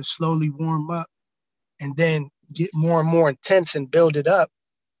start to slowly warm up and then get more and more intense and build it up.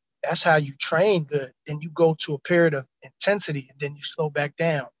 That's how you train good. Then you go to a period of intensity and then you slow back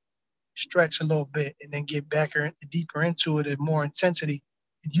down, stretch a little bit, and then get back deeper into it at more intensity.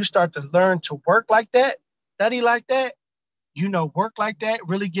 And you start to learn to work like that, study like that, work like that,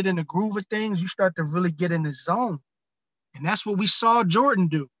 really get in the groove of things. You start to really get in the zone. And that's what we saw Jordan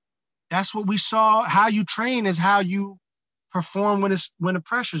do. that's what we saw. How you train is how you perform when the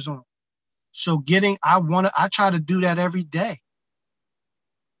pressure's on. So I try to do that every day.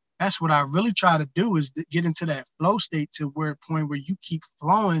 That's what I really try to do, is to get into that flow state to where point where you keep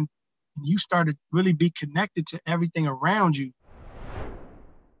flowing and you start to really be connected to everything around you.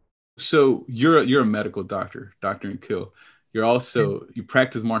 So you're a medical doctor, Dr. Nikhil. You're also, you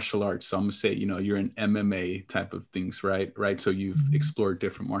practice martial arts. So I'm gonna say, you're an MMA type of things, right? Right. So you've explored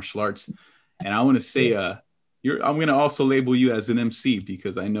different martial arts. And I want to say, I'm gonna also label you as an MC,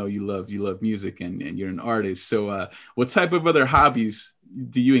 because I know you love music, and you're an artist. So what type of other hobbies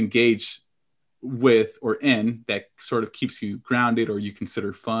do you engage with or in that sort of keeps you grounded or you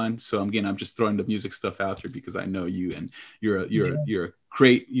consider fun? So again, I'm just throwing the music stuff out there because I know you, and you're a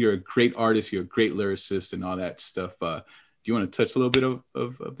great artist, you're a great lyricist and all that stuff. Do you want to touch a little bit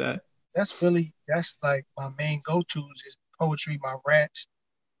of that? That's like my main go-tos is poetry, my raps.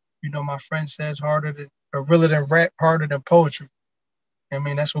 My friend says realer than rap, harder than poetry. I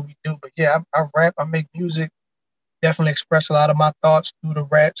mean, that's what we do. But yeah, I rap, I make music, definitely express a lot of my thoughts through the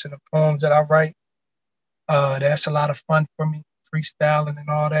raps and the poems that I write. That's a lot of fun for me, freestyling and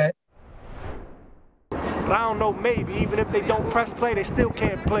all that. But I don't know, maybe even if they don't press play, they still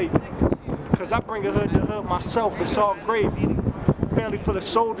can't play. Cause I bring a hood to hood myself, it's all gravy. Family full of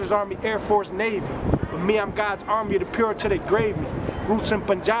soldiers, Army, Air Force, Navy. But me, I'm God's army of the pure till they grave me. Roots in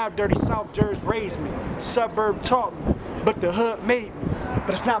Punjab, dirty South Jersey raised me. Suburb taught me, but the hood made me.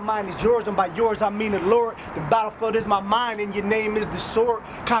 But it's not mine, it's yours, and by yours I mean the Lord. The battlefield is my mind, and your name is the sword.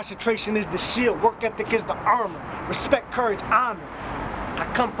 Concentration is the shield, work ethic is the armor. Respect, courage, honor.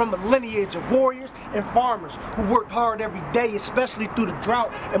 I come from a lineage of warriors and farmers who worked hard every day, especially through the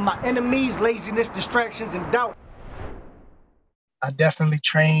drought. And my enemies, laziness, distractions, and doubt. I definitely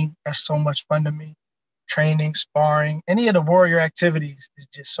train. That's so much fun to me. Training, sparring, any of the warrior activities is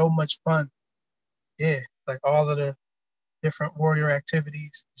just so much fun. Yeah, like all of the different warrior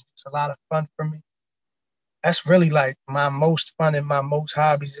activities is just a lot of fun for me. That's really like my most fun and my most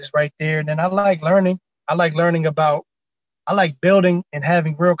hobbies is right there. And then I like learning. I like building and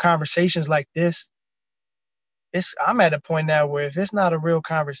having real conversations like this. I'm at a point now where if it's not a real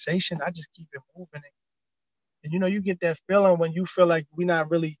conversation, I just keep it moving. And you get that feeling when you feel like we're not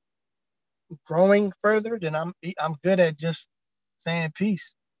really growing further, then I'm good at just saying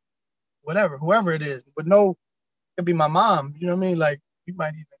peace, whatever, whoever it is. But no, it could be my mom. You know what I mean? Like you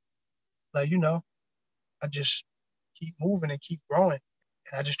might even I just keep moving and keep growing,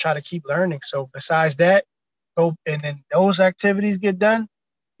 and I just try to keep learning. So besides that, go and then those activities get done,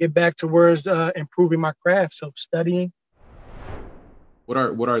 get back to words improving my craft. So studying. What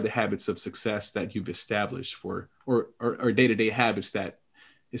are the habits of success that you've established for, or day-to-day habits that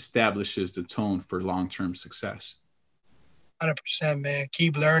establishes the tone for long-term success? 100%, man.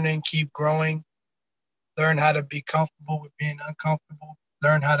 Keep learning, keep growing. Learn how to be comfortable with being uncomfortable.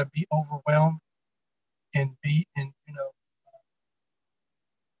 Learn how to be overwhelmed and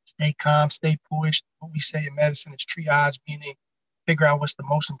stay calm, stay poised. What we say in medicine is triage, meaning figure out what's the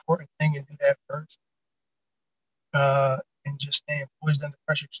most important thing and do that first. And just staying poised under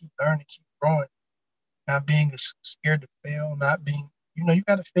pressure, keep learning, keep growing. Not being scared to fail, not being, you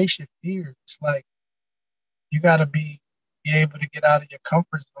got to face your fears. It's like you got to be able to get out of your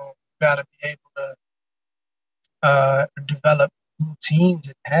comfort zone. You got to be able to develop routines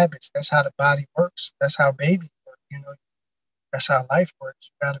and habits. That's how the body works. That's how babies work. That's how life works.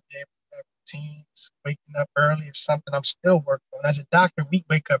 You got to be able to have routines. Waking up early is something I'm still working on. As a doctor, we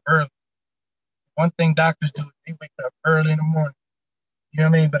wake up early. One thing doctors do is they wake up early in the morning. You know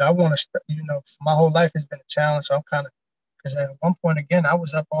what I mean? But I want to, my whole life has been a challenge. So I'm kind of, because at one point, again, I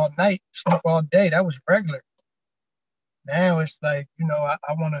was up all night, sleep all day. That was regular. Now it's like,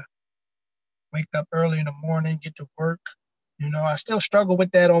 I want to wake up early in the morning, get to work. I still struggle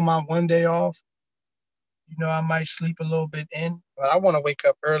with that on my one day off. I might sleep a little bit in, but I want to wake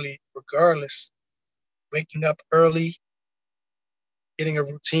up early regardless. Waking up early, getting a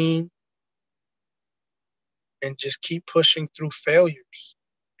routine, and just keep pushing through failures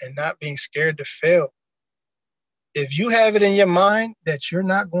and not being scared to fail. If you have it in your mind that you're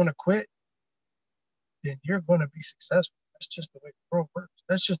not going to quit, then you're going to be successful. That's just the way the world works.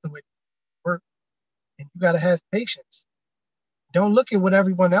 That's just the way it works. And you got to have patience. Don't look at what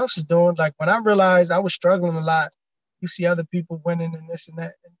everyone else is doing. Like when I realized I was struggling a lot, you see other people winning and this and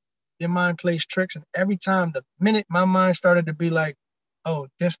that, and your mind plays tricks. And every time, the minute my mind started to be like, oh,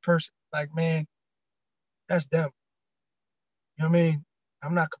 this person, like, man, that's them. You know what I mean?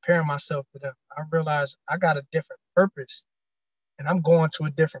 I'm not comparing myself to them. I realized I got a different purpose and I'm going to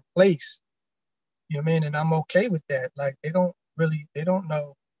a different place. You know what I mean? And I'm okay with that. Like they don't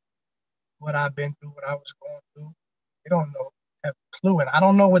know what I've been through, what I was going through. They don't know, have a clue, and I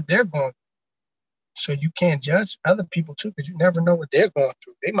don't know what they're going through. So you can't judge other people too, because you never know what they're going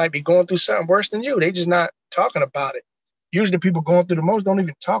through. They might be going through something worse than you. They just not talking about it. Usually the people going through the most don't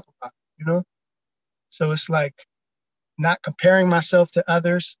even talk about it, you know? So it's like not comparing myself to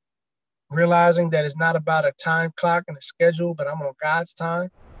others, realizing that it's not about a time clock and a schedule, but I'm on God's time.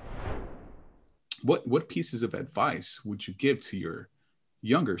 What pieces of advice would you give to your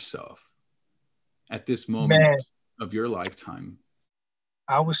younger self at this moment Man, of your lifetime?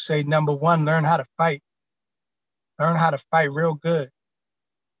 I would say number one, learn how to fight. Learn how to fight real good.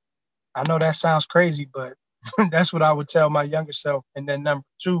 I know that sounds crazy, but that's what I would tell my younger self. And then number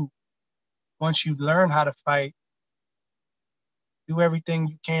two, once you learn how to fight, do everything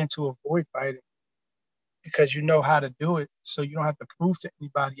you can to avoid fighting because you know how to do it. So you don't have to prove to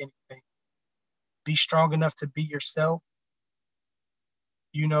anybody anything. Be strong enough to be yourself.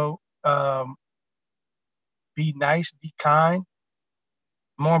 You know, be nice, be kind.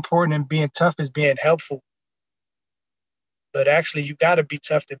 More important than being tough is being helpful. But actually, you got to be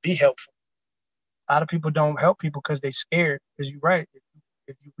tough to be helpful. A lot of people don't help people because they're scared. Because you're right.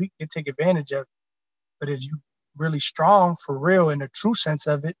 If you're weak, they take advantage of it. But if you really strong for real in the true sense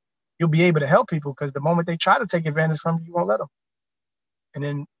of it, you'll be able to help people because the moment they try to take advantage from you, you won't let them. And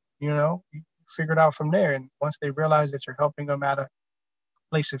then, you know, you figure it out from there. And once they realize that you're helping them out of a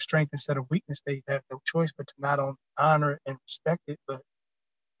place of strength instead of weakness, they have no choice but to not only honor and respect it, but,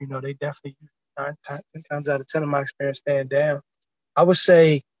 you know, they definitely, 10 times out of 10 of my experience, stand down. I would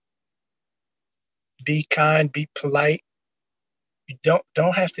say be kind, be polite. You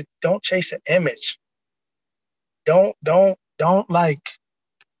don't chase an image. Don't like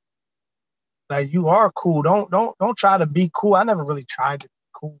you are cool. Don't try to be cool. I never really tried to be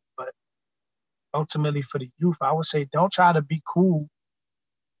cool, but ultimately for the youth, I would say don't try to be cool.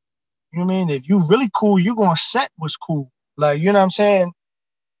 You know what I mean? If you really cool, you're gonna set what's cool. Like, you know what I'm saying?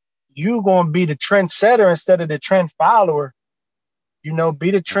 You're gonna be the trendsetter instead of the trend follower. You know, be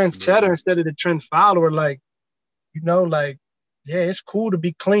the trendsetter instead of the trend follower. Like, you know, like, yeah, it's cool to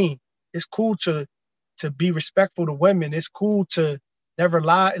be clean. It's cool to be respectful to women. It's cool to never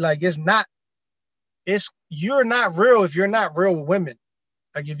lie. Like, you're not real if you're not real with women.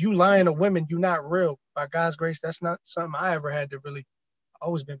 Like, if you lying to women, you're not real. By God's grace, that's not something I ever had to really,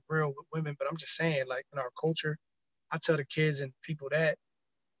 always been real with women. But I'm just saying, like, in our culture, I tell the kids and people that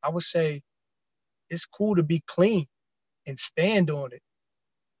I would say it's cool to be clean and stand on it.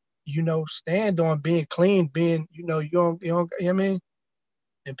 You know, stand on being clean, being, you know, you know what I mean?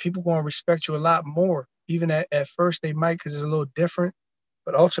 And people going to respect you a lot more. Even at first they might, because it's a little different,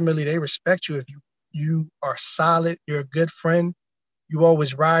 but ultimately they respect you if you are solid, you're a good friend, you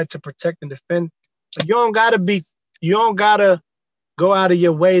always ride to protect and defend. But you don't gotta go out of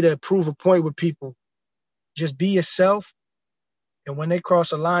your way to prove a point with people. Just be yourself. And when they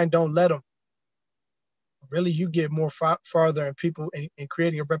cross a line, don't let them. Really, you get more farther in people and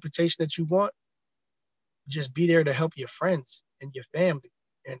creating a reputation that you want. Just be there to help your friends and your family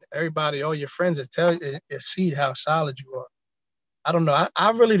and everybody, all your friends, that tell you and see how solid you are. I don't know.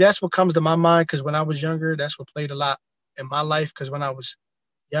 I really, that's what comes to my mind, because when I was younger, that's what played a lot in my life. Because when I was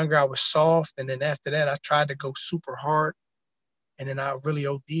younger, I was soft. And then after that, I tried to go super hard. And then I really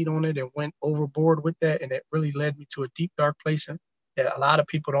OD'd on it and went overboard with that. And it really led me to a deep, dark place that a lot of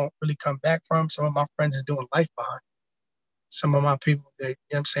people don't really come back from. Some of my friends is doing life behind. Some of my people, you know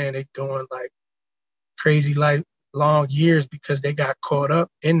what I'm saying, they doing like crazy life, long years because they got caught up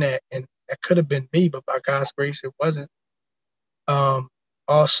in that. And that could have been me, but by God's grace, it wasn't.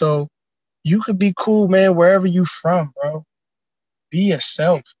 Also, you could be cool, man, wherever you from, bro. Be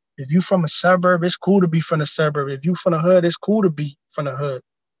yourself. If you from a suburb, it's cool to be from the suburb. If you from the hood, it's cool to be from the hood.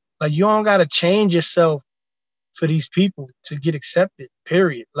 Like, you don't got to change yourself for these people to get accepted,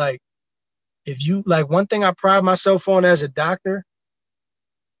 period. Like, if you, like, one thing I pride myself on as a doctor,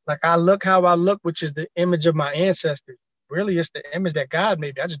 like, I look how I look, which is the image of my ancestors. Really, it's the image that God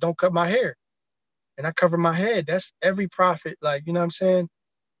made me. I just don't cut my hair. And I cover my head. That's every prophet, like, you know what I'm saying?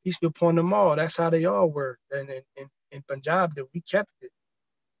 He's still upon them all. That's how they all were. And in Punjab, that we kept it.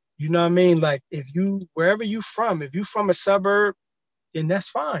 You know what I mean? Like, wherever you from, if you from a suburb, then that's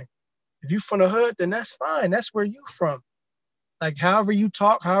fine. If you from the hood, then that's fine. That's where you from. Like, however you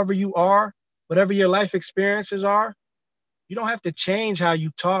talk, however you are, whatever your life experiences are, you don't have to change how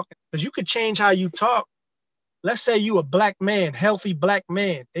you talk, because you could change how you talk. Let's say you a black man, healthy black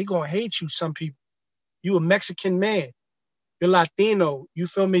man. They gonna hate you, some people. You a Mexican man. You're Latino. You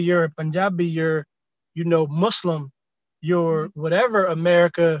feel me? You're a Punjabi. You're, you know, Muslim. You're whatever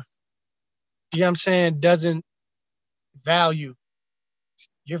America, you know what I'm saying, doesn't value.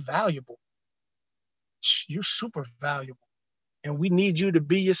 You're valuable. you're super valuable. And we need you to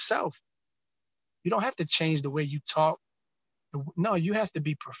be yourself. You don't have to change the way you talk. No, you have to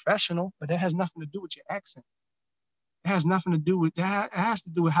be professional, but that has nothing to do with your accent. It has nothing to do with that. It has to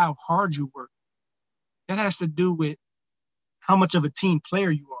do with how hard you work. That has to do with how much of a team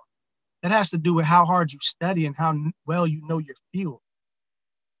player you are. That has to do with how hard you study and how well you know your field.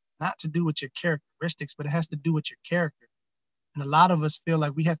 Not to do with your characteristics, but it has to do with your character. And a lot of us feel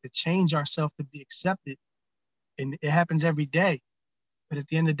like we have to change ourselves to be accepted. And it happens every day. But at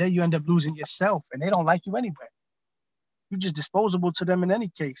the end of the day, you end up losing yourself, and they don't like you anyway. You're just disposable to them in any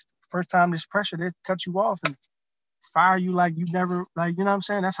case. First time there's pressure, they cut you off and fire you like you never, like, you know what I'm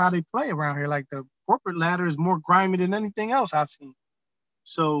saying? That's how they play around here. Like, the corporate ladder is more grimy than anything else I've seen.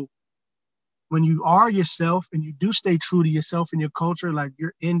 So when you are yourself and you do stay true to yourself and your culture, like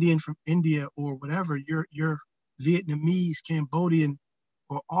you're Indian from India or whatever, you're Vietnamese, Cambodian,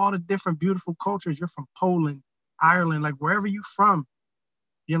 or all the different beautiful cultures. You're from Poland, Ireland, like wherever you're from,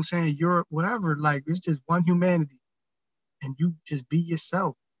 you know what I'm saying? Europe, whatever, like it's just one humanity. And you just be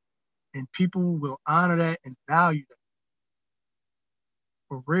yourself. And people will honor that and value that.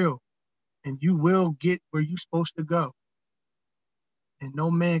 For real. And you will get where you're supposed to go. And no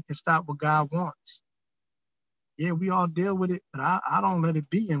man can stop what God wants. Yeah, we all deal with it, but I don't let it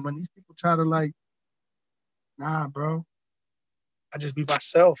be. And when these people try to like, nah, bro, I just be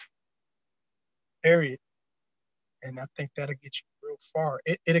myself. Period. And I think that'll get you real far.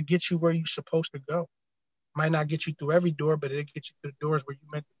 It'll get you where you're supposed to go. Might not get you through every door, but it'll get you through the doors where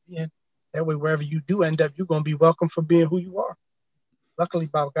you're meant to be in. That way, wherever you do end up, you're going to be welcome for being who you are. Luckily,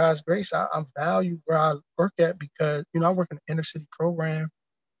 by God's grace, I'm valued where I work at because, you know, I work in an inner city program.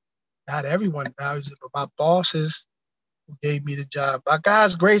 Not everyone values it, but my bosses who gave me the job. By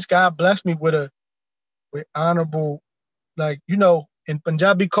God's grace, God blessed me with honorable, like, you know, in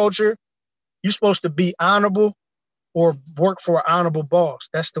Punjabi culture, you're supposed to be honorable or work for an honorable boss.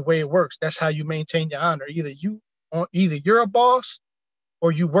 That's the way it works. That's how you maintain your honor. Either you're a boss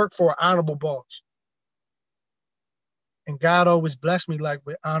or you work for an honorable boss. And God always blessed me like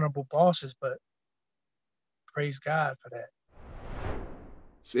with honorable bosses, but praise God for that.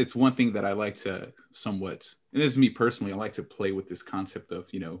 It's one thing that I like to somewhat, and this is me personally, I like to play with this concept of,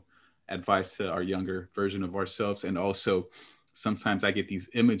 you know, advice to our younger version of ourselves. And also sometimes I get this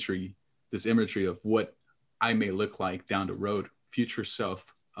imagery of what I may look like down the road, future self,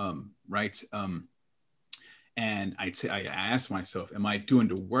 right? And I ask myself, am I doing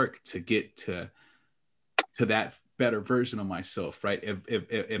the work to get to that better version of myself, right?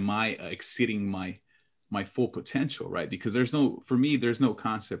 Am I exceeding my full potential, right? Because for me, there's no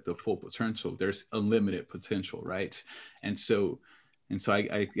concept of full potential. There's unlimited potential, right? And so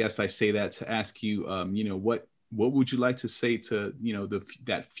I guess I say that to ask you, you know, what would you like to say to, you know,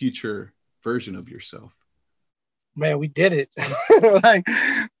 that future version of yourself? Man, we did it. Like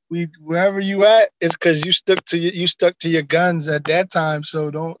wherever you at, it's because you stuck to your guns at that time. So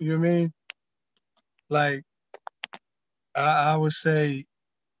don't, you know what I mean? Like I would say,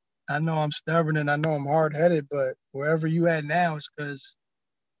 I know I'm stubborn and I know I'm hard-headed, but wherever you at now is because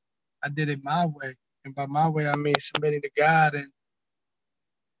I did it my way. And by my way, I mean submitting to God and,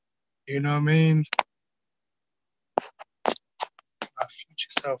 you know what I mean? My future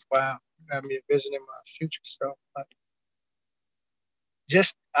self, wow. You got me envisioning my future self.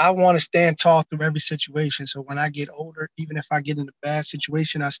 I want to stand tall through every situation. So when I get older, even if I get in a bad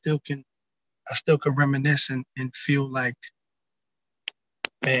situation, I still can reminisce and feel like,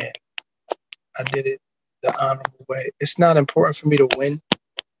 man, I did it the honorable way. It's not important for me to win.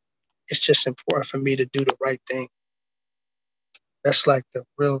 It's just important for me to do the right thing. That's like the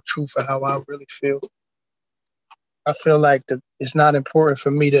real truth of how I really feel. I feel like it's not important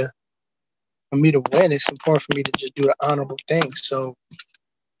for me to win. It's important for me to just do the honorable thing. So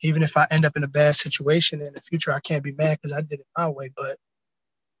even if I end up in a bad situation in the future, I can't be mad because I did it my way. But it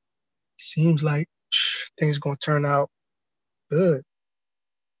seems like things gonna turn out good.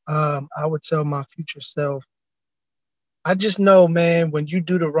 I would tell my future self, I just know, man, when you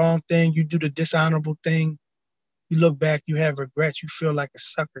do the wrong thing, you do the dishonorable thing, you look back, you have regrets, you feel like a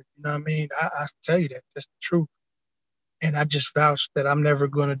sucker. You know what I mean? I tell you that. That's the truth. And I just vouch that I'm never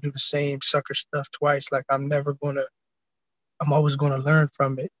going to do the same sucker stuff twice. Like I'm always going to learn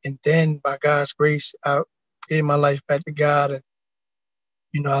from it. And then by God's grace, I gave my life back to God. And,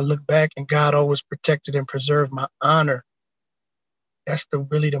 you know, I look back and God always protected and preserved my honor. That's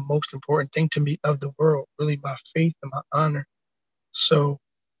really the most important thing to me of the world, really my faith and my honor. So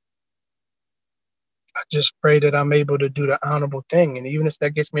I just pray that I'm able to do the honorable thing. And even if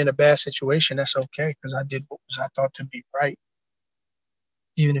that gets me in a bad situation, that's okay, because I did what I thought to be right.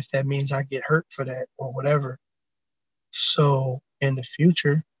 even if that means I get hurt for that or whatever. So in the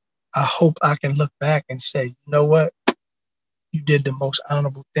future, I hope I can look back and say, you know what? You did the most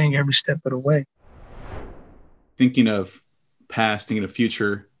honorable thing every step of the way. Thinking of past, thinking of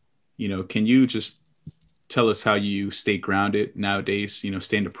future, can you just tell us how you stay grounded nowadays,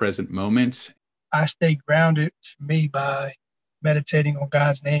 stay in the present moment? I stay grounded for me by meditating on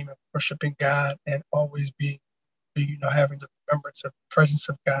God's name and worshiping God and always being, having the remembrance of the presence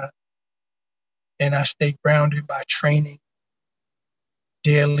of God. And I stay grounded by training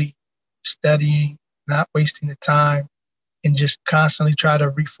daily, studying, not wasting the time, and just constantly try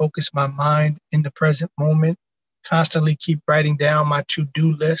to refocus my mind in the present moment, constantly keep writing down my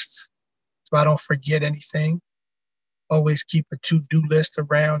to-do lists so I don't forget anything. Always keep a to-do list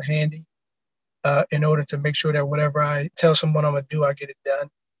around handy in order to make sure that whatever I tell someone I'm going to do, I get it done.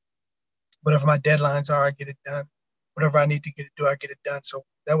 Whatever my deadlines are, I get it done. Whatever I need to get it done, I get it done. So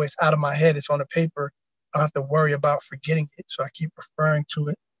that way it's out of my head. It's on the paper. I don't have to worry about forgetting it. So I keep referring to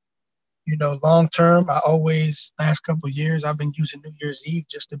it. Long term, last couple of years, I've been using New Year's Eve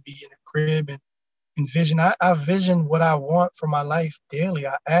just to be in a crib and envision. I vision what I want for my life daily.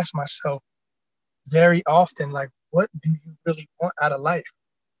 I ask myself very often, like, what do you really want out of life?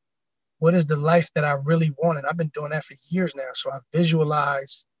 What is the life that I really want? And I've been doing that for years now. So I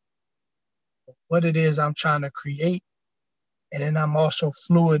visualize what it is I'm trying to create. And then I'm also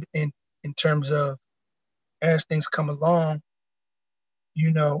fluid in terms of as things come along,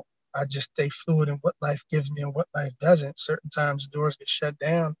 I just stay fluid in what life gives me and what life doesn't. Certain times doors get shut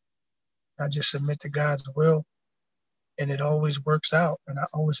down. I just submit to God's will and it always works out. And I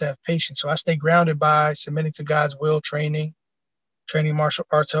always have patience. So I stay grounded by submitting to God's will, training martial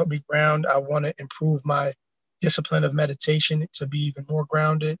arts help me ground. I want to improve my discipline of meditation to be even more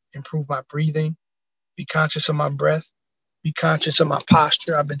grounded, improve my breathing, be conscious of my breath, be conscious of my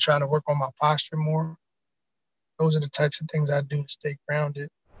posture. I've been trying to work on my posture more. Those are the types of things I do to stay grounded.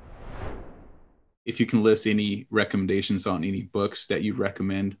 If you can list any recommendations on any books that you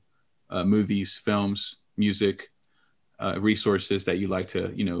recommend, movies, films, music, resources that you like to,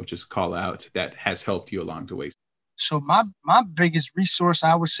 just call out that has helped you along the way. So my biggest resource,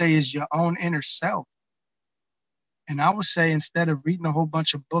 I would say, is your own inner self. And I would say, instead of reading a whole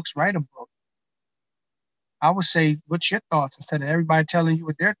bunch of books, write a book. I would say, what's your thoughts? Instead of everybody telling you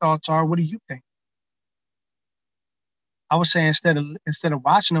what their thoughts are, what do you think? I would say, instead of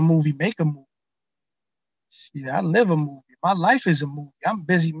watching a movie, make a movie. See, I live a movie. My life is a movie. I'm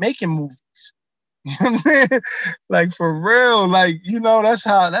busy making movies. You know what I'm saying? Like, for real, like,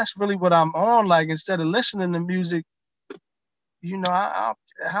 that's really what I'm on. Like, instead of listening to music,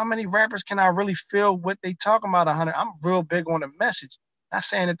 how many rappers can I really feel what they talking about? 100. I'm real big on the message. Not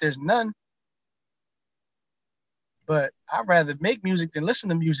saying that there's none, but I'd rather make music than listen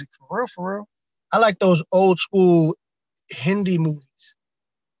to music, for real, for real. I like those old school Hindi movies.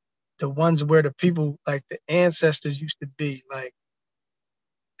 The ones where the people, like the ancestors used to be, like,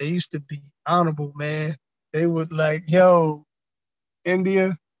 they used to be honorable, man. They would like,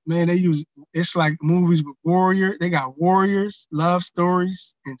 India, man, it's like movies with warrior. They got warriors, love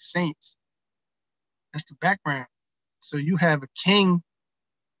stories, and saints. That's the background. So you have a king,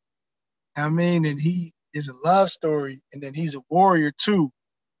 and he is a love story, and then he's a warrior too.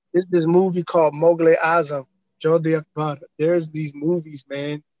 There's this movie called Mughal Azam, Jodhi Akbar. There's these movies,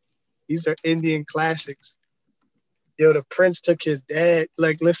 man. These are Indian classics. The prince took his dad.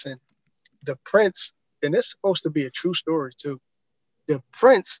 Like, listen, the prince, and it's supposed to be a true story too. The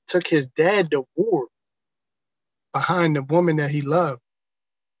prince took his dad to war behind the woman that he loved.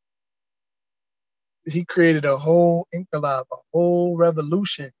 He created a whole inqilab, a whole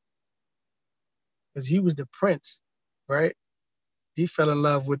revolution, because he was the prince, right? He fell in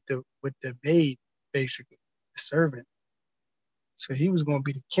love with the maid, basically, the servant. So he was going to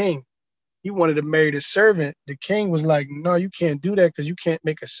be the king. He wanted to marry the servant. The king was like, no, you can't do that because you can't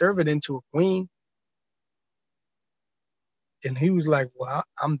make a servant into a queen. And he was like, well,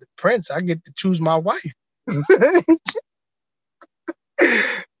 I'm the prince. I get to choose my wife.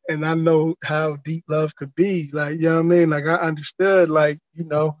 And I know how deep love could be. Like, you know what I mean? Like, I understood, like, he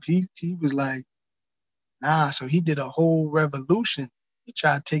was like, nah. So he did a whole revolution. He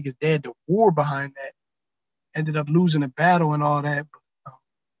tried to take his dad to war behind that. Ended up losing a battle and all that. But,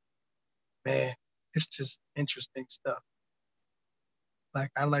 man, it's just interesting stuff.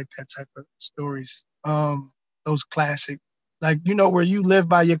 Like, I like that type of stories. Those classic, like, where you live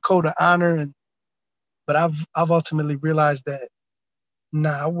by your code of honor. But I've ultimately realized that,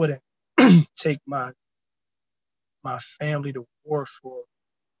 nah, I wouldn't take my family to war for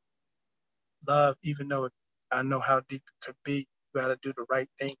love, even though I know how deep it could be. got to do the right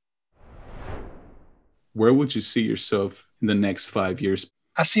thing. Where would you see yourself in the next 5 years?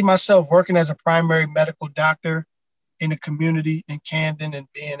 I see myself working as a primary medical doctor in the community in Camden and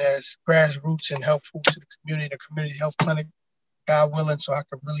being as grassroots and helpful to the community health clinic, God willing, so I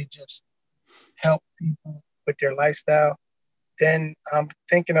could really just help people with their lifestyle. Then I'm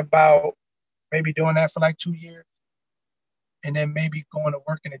thinking about maybe doing that for like 2 years, and then maybe going to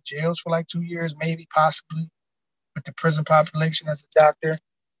work in the jails for like 2 years, maybe possibly with the prison population as a doctor.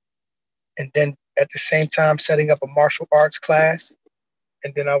 And then at the same time, setting up a martial arts class.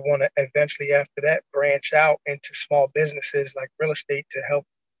 And then I want to eventually after that branch out into small businesses like real estate to help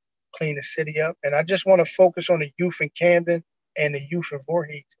clean the city up. And I just want to focus on the youth in Camden and the youth in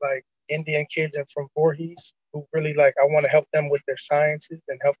Voorhees, like Indian kids and from Voorhees who really I want to help them with their sciences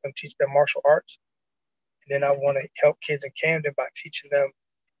and help them teach them martial arts. And then I want to help kids in Camden by teaching them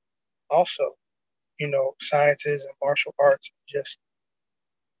also, sciences and martial arts, just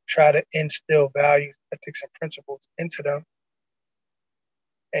try to instill values, ethics, and principles into them.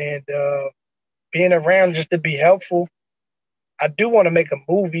 And being around just to be helpful. I do want to make a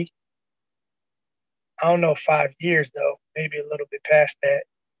movie. I don't know, 5 years though, maybe a little bit past that.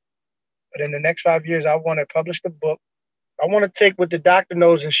 But in the next 5 years, I want to publish the book. I want to take what the doctor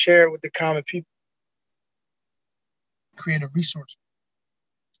knows and share it with the common people. Create a resource.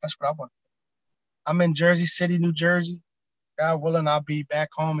 That's what I want. I'm in Jersey City, New Jersey. God willing, I'll be back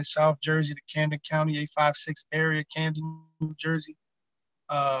home in South Jersey, the Camden County, 856 area, Camden, New Jersey.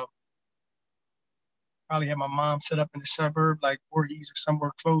 Probably have my mom set up in the suburb like Voorhees or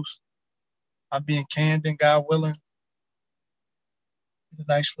somewhere close. I'll be in Camden, God willing. Get a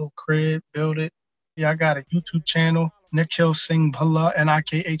nice little crib, build it. Yeah, I got a YouTube channel, Nikhil Singh Bhalla,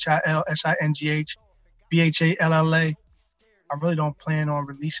 NikhilSinghBhalla. I really don't plan on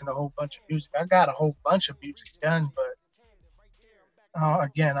releasing a whole bunch of music. I got a whole bunch of music done, but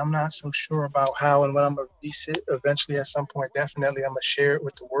again, I'm not so sure about how and when I'm going to release it. Eventually, at some point, definitely, I'm going to share it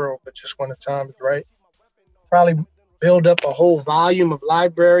with the world, but just when the time is right. Probably build up a whole volume of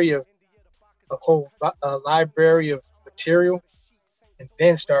library of material, and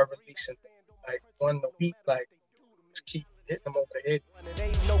then start releasing like one a week, like just keep hitting them over the head. It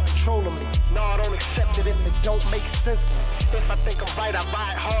ain't no control of me. No, I don't accept it if it don't make sense to me. If I think I'm right, I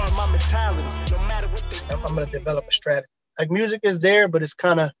ride hard, my mentality. No matter what I'm going to develop a strategy. Like music is there, but it's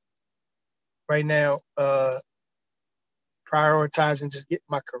kind of right now prioritizing just getting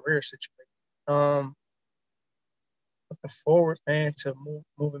my career situated. Looking forward, man, to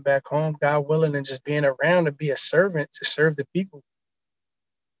moving back home, God willing, and just being around to be a servant, to serve the people,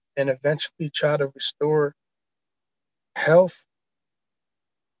 and eventually try to restore health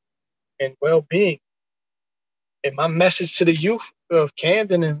and well-being. And my message to the youth of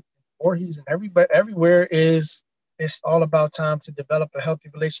Camden and Voorhees and everybody everywhere is it's all about time to develop a healthy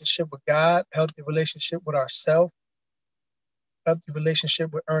relationship with God, healthy relationship with ourselves, healthy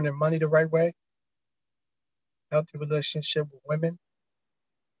relationship with earning money the right way, healthy relationship with women,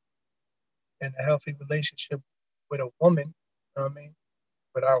 and a healthy relationship with a woman, you know what I mean,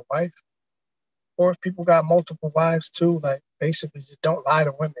 with our wife. Or if people got multiple wives too, like basically just don't lie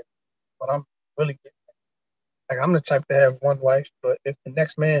to women. But I'm really getting like I'm the type to have one wife, but if the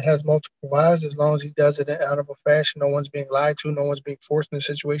next man has multiple wives, as long as he does it in an honorable fashion, no one's being lied to, no one's being forced in a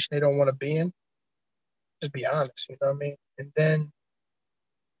situation they don't want to be in, just be honest, you know what I mean? And then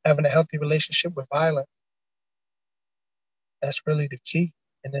having a healthy relationship with violence. That's really the key.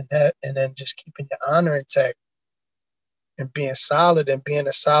 And then just keeping your honor intact and being solid and being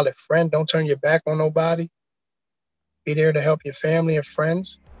a solid friend. Don't turn your back on nobody. Be there to help your family and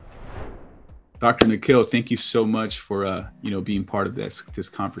friends. Dr. Nikhil, thank you so much for being part of this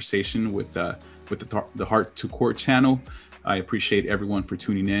conversation with the Heart to Court channel. I appreciate everyone for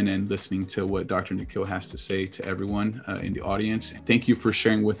tuning in and listening to what Dr. Nikhil has to say to everyone in the audience. Thank you for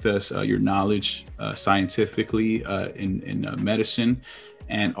sharing with us your knowledge scientifically in medicine,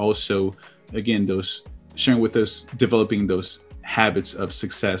 and also, again, sharing with us developing those habits of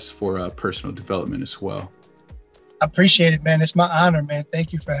success for personal development as well. I appreciate it, man. It's my honor, man.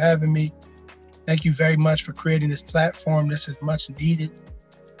 Thank you for having me. Thank you very much for creating this platform. This is much needed.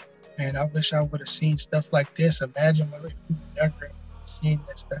 And I wish I would have seen stuff like this. Imagine when we were younger seeing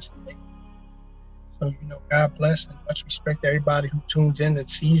this. That's amazing. So, God bless and much respect to everybody who tunes in and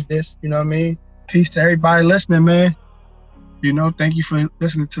sees this. You know what I mean? Peace to everybody listening, man. Thank you for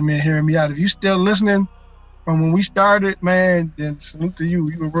listening to me and hearing me out. If you still listening from when we started, man, then salute to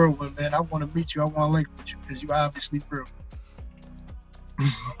you. You a real one, man. I want to meet you. I want to link with you because you obviously real.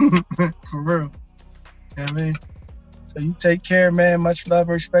 For real. You know what I mean? So you take care, man. Much love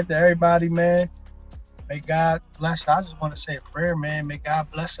and respect to everybody, man. may God bless. I just want to say a prayer, man. May God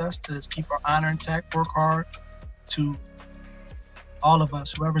bless us to just keep our honor intact, work hard, to all of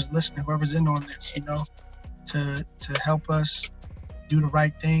us, whoever's listening, whoever's in on this, you know, to help us do the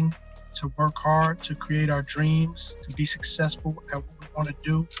right thing, to work hard, to create our dreams, to be successful at what we want to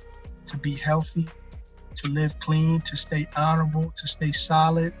do, to be healthy, to live clean, to stay honorable, to stay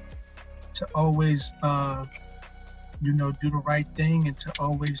solid, to always, you know, do the right thing, and to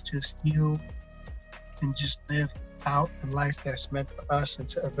always just heal and just live out the life that's meant for us, and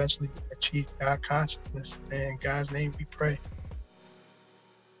to eventually achieve God consciousness. And in God's name we pray.